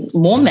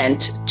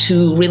moment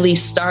to really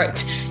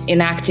start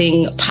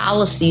enacting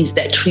policies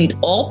that treat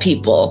all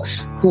people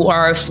who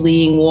are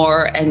fleeing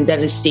war and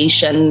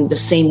devastation the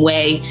same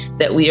way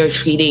that we are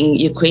treating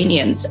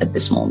Ukrainians at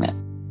this moment.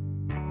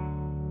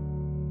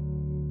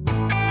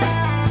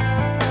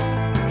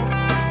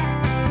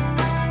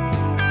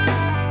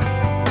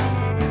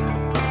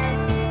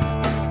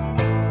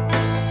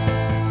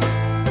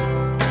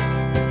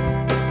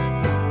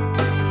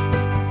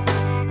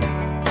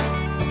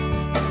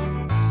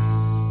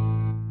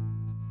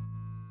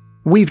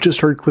 We've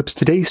just heard clips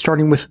today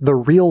starting with The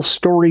Real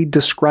Story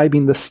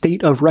describing the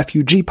state of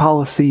refugee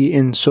policy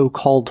in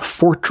so-called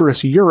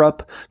Fortress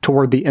Europe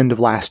toward the end of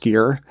last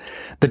year.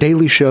 The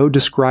Daily Show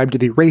described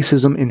the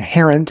racism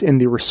inherent in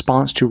the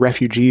response to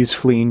refugees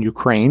fleeing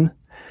Ukraine.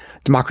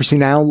 Democracy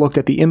Now! Looked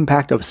at the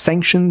impact of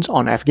sanctions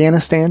on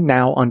Afghanistan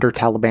now under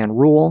Taliban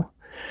rule.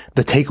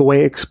 The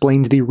Takeaway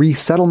explained the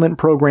resettlement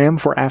program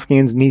for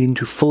Afghans needing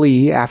to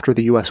flee after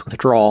the U.S.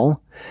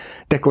 withdrawal.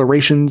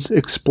 Declarations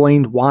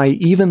explained why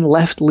even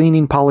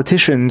left-leaning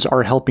politicians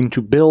are helping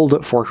to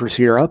build Fortress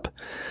Europe.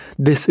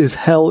 This Is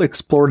Hell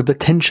explored the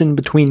tension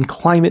between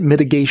climate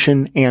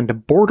mitigation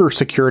and border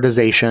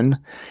securitization.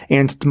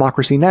 And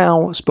Democracy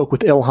Now! Spoke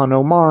with Ilhan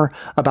Omar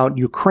about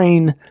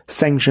Ukraine,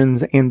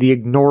 sanctions, and the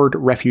ignored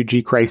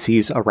refugee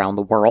crises around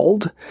the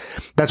world.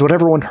 That's what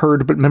everyone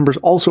heard, but members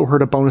also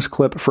heard a bonus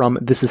clip from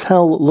This Is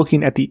Hell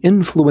looking at the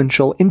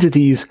influential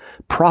entities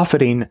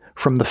profiting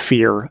from the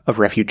fear of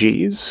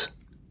refugees.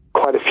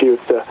 Quite a few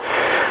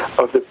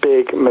of the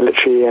big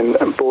military and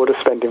border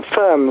spending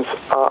firms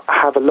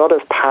have a lot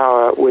of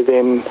power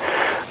within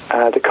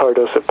the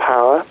corridors of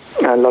power,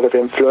 a lot of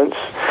influence.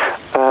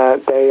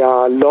 They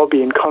are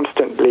lobbying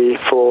constantly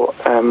for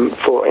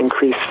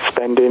increased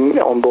spending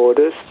on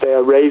borders. They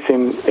are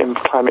raising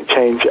climate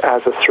change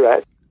as a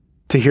threat.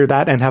 To hear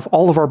that and have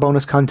all of our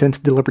bonus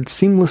content delivered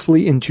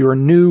seamlessly into your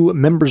new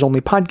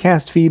members-only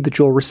podcast feed that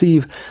you'll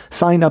receive,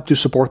 sign up to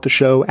support the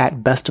show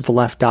at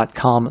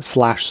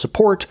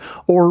bestoftheleft.com/support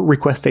or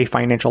request a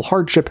financial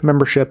hardship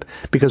membership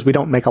because we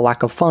don't make a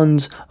lack of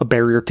funds a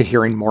barrier to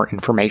hearing more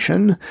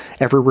information.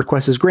 Every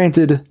request is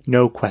granted,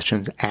 no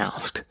questions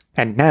asked.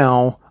 And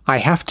now I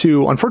have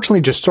to,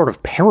 unfortunately, just sort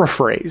of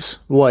paraphrase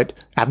what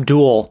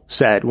Abdul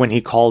said when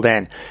he called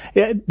in.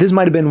 This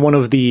might have been one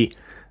of the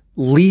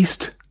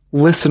least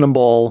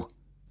listenable,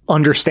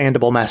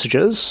 understandable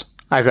messages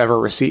I've ever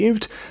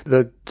received.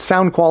 The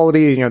sound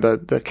quality,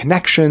 the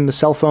connection, the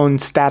cell phone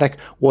static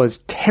was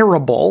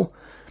terrible,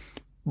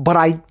 but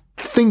I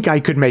think I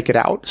could make it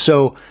out.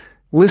 So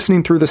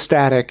listening through the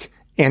static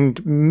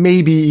and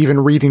maybe even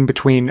reading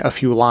between a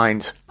few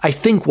lines, I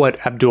think what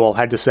Abdul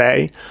had to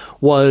say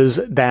was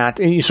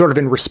that, sort of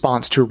in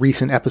response to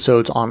recent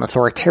episodes on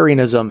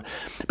authoritarianism,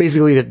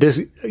 basically that this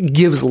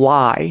gives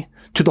lie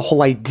to the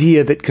whole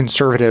idea that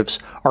conservatives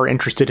are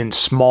interested in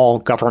small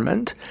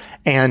government.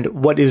 And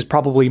what is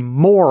probably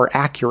more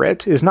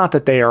accurate is not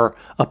that they are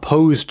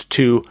opposed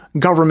to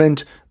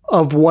government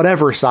of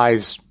whatever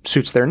size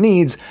suits their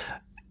needs.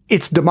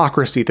 It's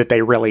democracy that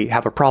they really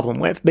have a problem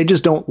with. They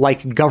just don't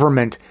like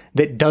government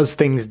that does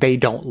things they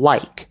don't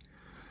like,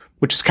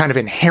 which is kind of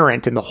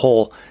inherent in the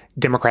whole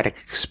democratic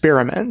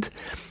experiment.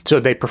 So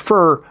they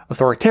prefer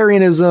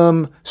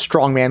authoritarianism,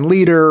 strongman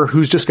leader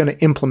who's just going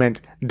to implement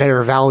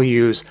their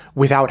values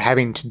without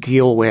having to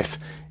deal with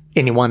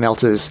anyone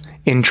else's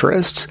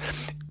interests.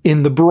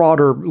 In the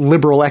broader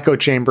liberal echo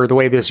chamber, the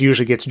way this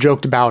usually gets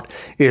joked about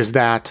is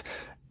that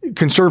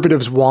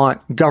conservatives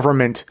want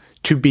government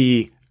to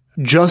be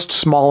just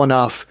small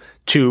enough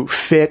to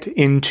fit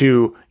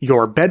into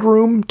your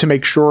bedroom to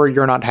make sure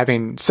you're not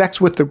having sex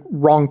with the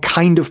wrong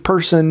kind of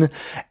person.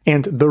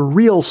 And the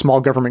real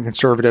small government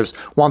conservatives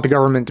want the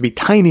government to be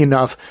tiny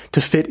enough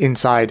to fit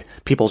inside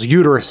people's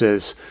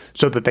uteruses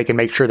so that they can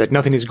make sure that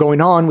nothing is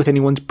going on with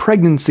anyone's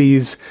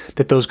pregnancies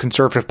that those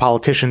conservative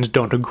politicians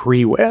don't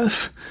agree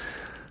with.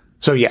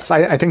 So yes,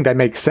 I think that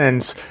makes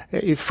sense.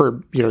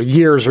 For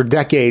years or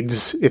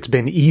decades, it's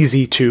been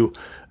easy to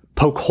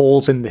poke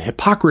holes in the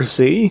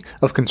hypocrisy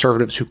of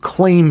conservatives who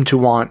claim to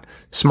want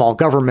small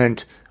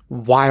government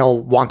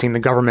while wanting the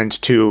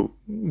government to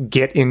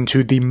get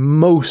into the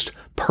most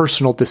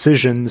personal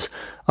decisions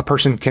a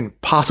person can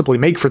possibly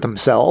make for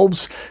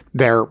themselves,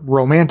 their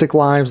romantic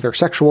lives, their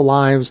sexual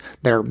lives,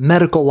 their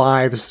medical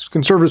lives.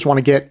 Conservatives want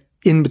to get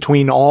in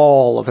between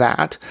all of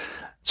that.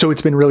 So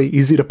it's been really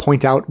easy to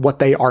point out what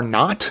they are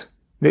not,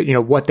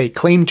 what they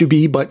claim to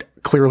be, but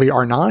clearly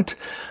are not.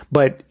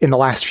 But in the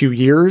last few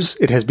years,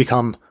 it has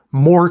become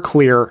more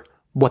clear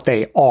what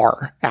they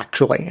are,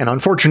 actually. And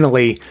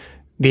unfortunately,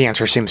 the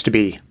answer seems to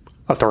be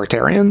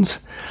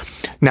authoritarians.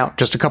 Now,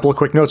 just a couple of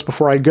quick notes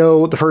before I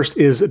go. The first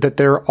is that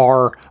there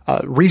are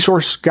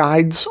resource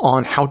guides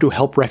on how to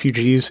help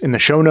refugees in the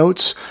show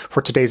notes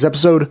for today's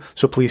episode,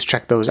 so please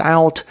check those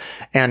out.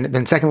 And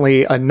then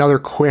secondly, another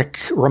quick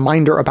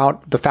reminder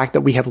about the fact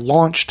that we have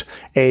launched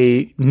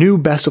a new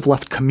Best of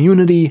Left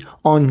community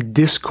on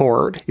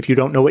Discord. If you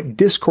don't know what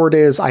Discord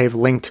is, I have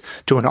linked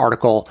to an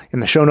article in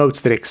the show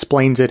notes that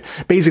explains it.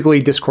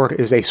 Basically, Discord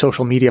is a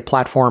social media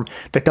platform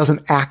that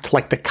doesn't act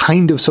like the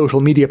kind of social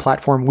media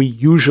platform we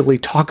usually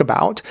talk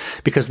about,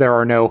 because there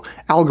are no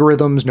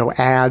algorithms, no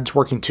ads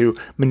working to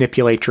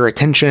manipulate your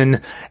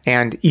attention,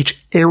 and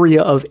each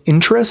area of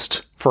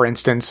interest, for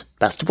instance,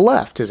 Best of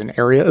Left is an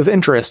area of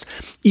interest.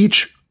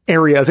 Each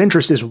area of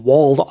interest is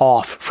walled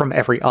off from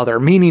every other,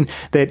 meaning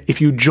that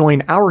if you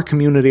join our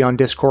community on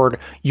Discord,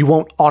 you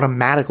won't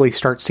automatically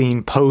start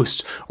seeing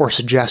posts or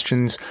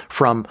suggestions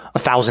from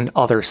 1,000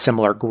 other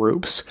similar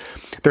groups.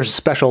 There's a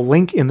special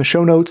link in the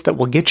show notes that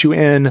will get you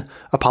in.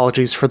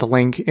 Apologies for the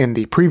link in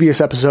the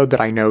previous episode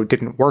that I know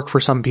didn't work for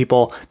some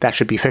people. That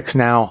should be fixed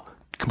now.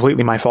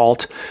 Completely my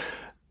fault.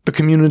 The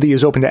community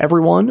is open to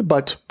everyone,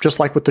 but just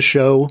like with the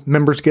show,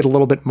 members get a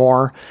little bit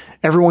more.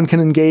 Everyone can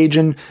engage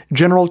in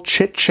general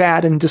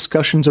chit-chat and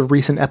discussions of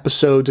recent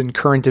episodes and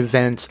current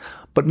events,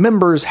 but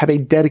members have a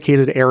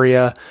dedicated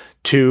area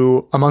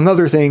to, among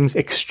other things,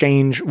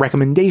 exchange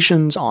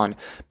recommendations on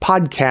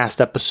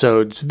podcast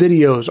episodes,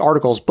 videos,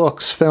 articles,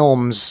 books,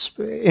 films,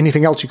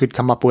 anything else you could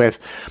come up with.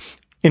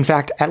 In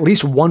fact, at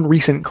least one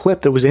recent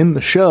clip that was in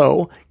the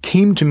show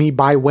came to me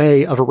by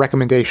way of a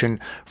recommendation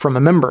from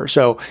a member.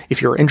 So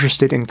if you're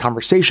interested in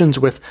conversations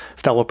with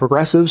fellow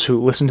progressives who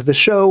listen to the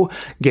show,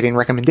 getting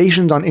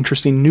recommendations on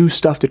interesting new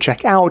stuff to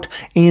check out,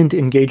 and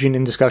engaging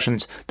in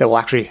discussions that will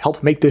actually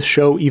help make this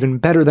show even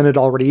better than it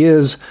already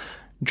is,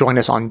 join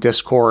us on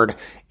Discord.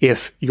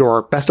 If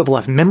your Best of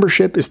Left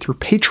membership is through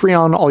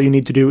Patreon, all you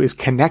need to do is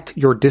connect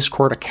your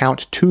Discord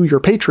account to your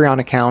Patreon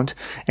account,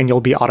 and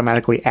you'll be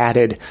automatically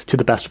added to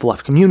the Best of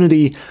Left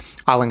community.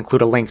 I'll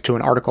include a link to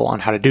an article on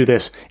how to do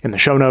this in the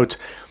show notes.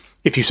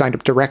 If you signed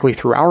up directly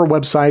through our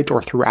website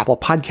or through Apple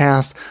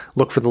Podcasts,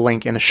 look for the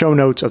link in the show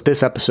notes of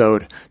this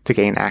episode to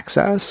gain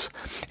access.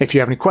 If you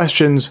have any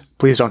questions,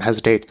 please don't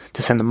hesitate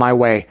to send them my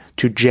way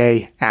to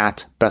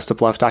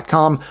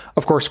j@bestofleft.com.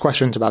 Of course,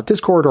 questions about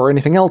Discord or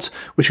anything else,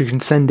 which you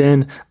can send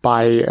in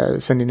by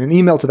sending an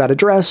email to that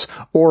address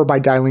or by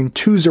dialing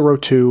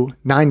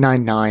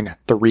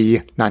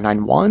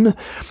 202-999-3991.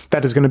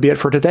 That is going to be it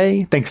for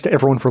today. Thanks to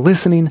everyone for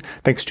listening.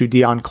 Thanks to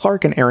Dion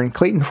Clark and Aaron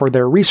Clayton for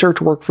their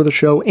research work for the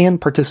show and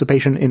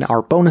participation in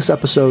our bonus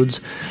episodes.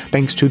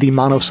 Thanks to the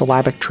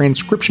monosyllabic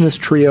transcriptionist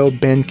trio,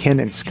 Ben, Ken,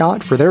 and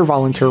Scott, for their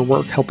volunteer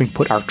work helping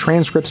put our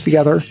transcripts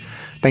together.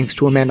 Thanks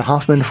to Amanda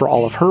Hoffman for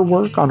all of her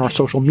work on our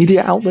social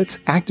media outlets,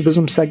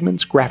 activism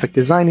segments, graphic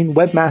designing,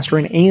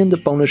 webmastering,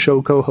 and bonus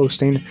show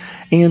co-hosting.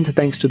 And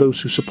thanks to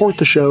those who support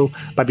the show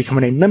by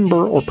becoming a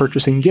member or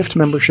purchasing gift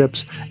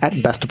memberships at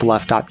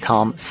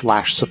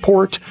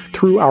bestofleft.com/support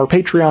through our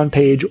Patreon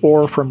page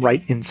or from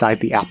right inside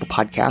the Apple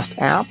Podcast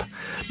app.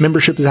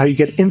 Membership is how you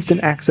get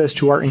instant access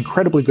to our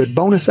incredibly good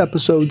bonus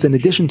episodes, in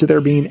addition to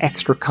there being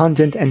extra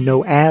content and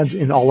no ads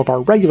in all of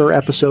our regular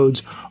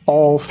episodes,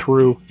 all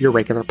through your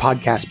regular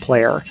podcast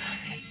player.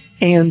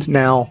 And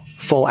now,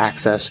 full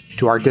access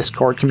to our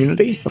Discord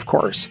community, of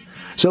course.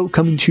 So,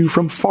 coming to you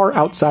from far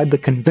outside the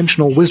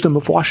conventional wisdom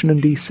of Washington,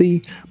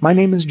 D.C., my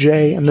name is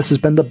Jay, and this has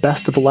been the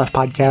Best of the Left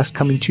podcast,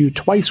 coming to you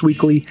twice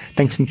weekly,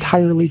 thanks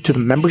entirely to the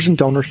members and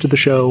donors to the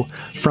show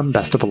from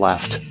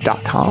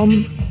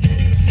bestoftheleft.com.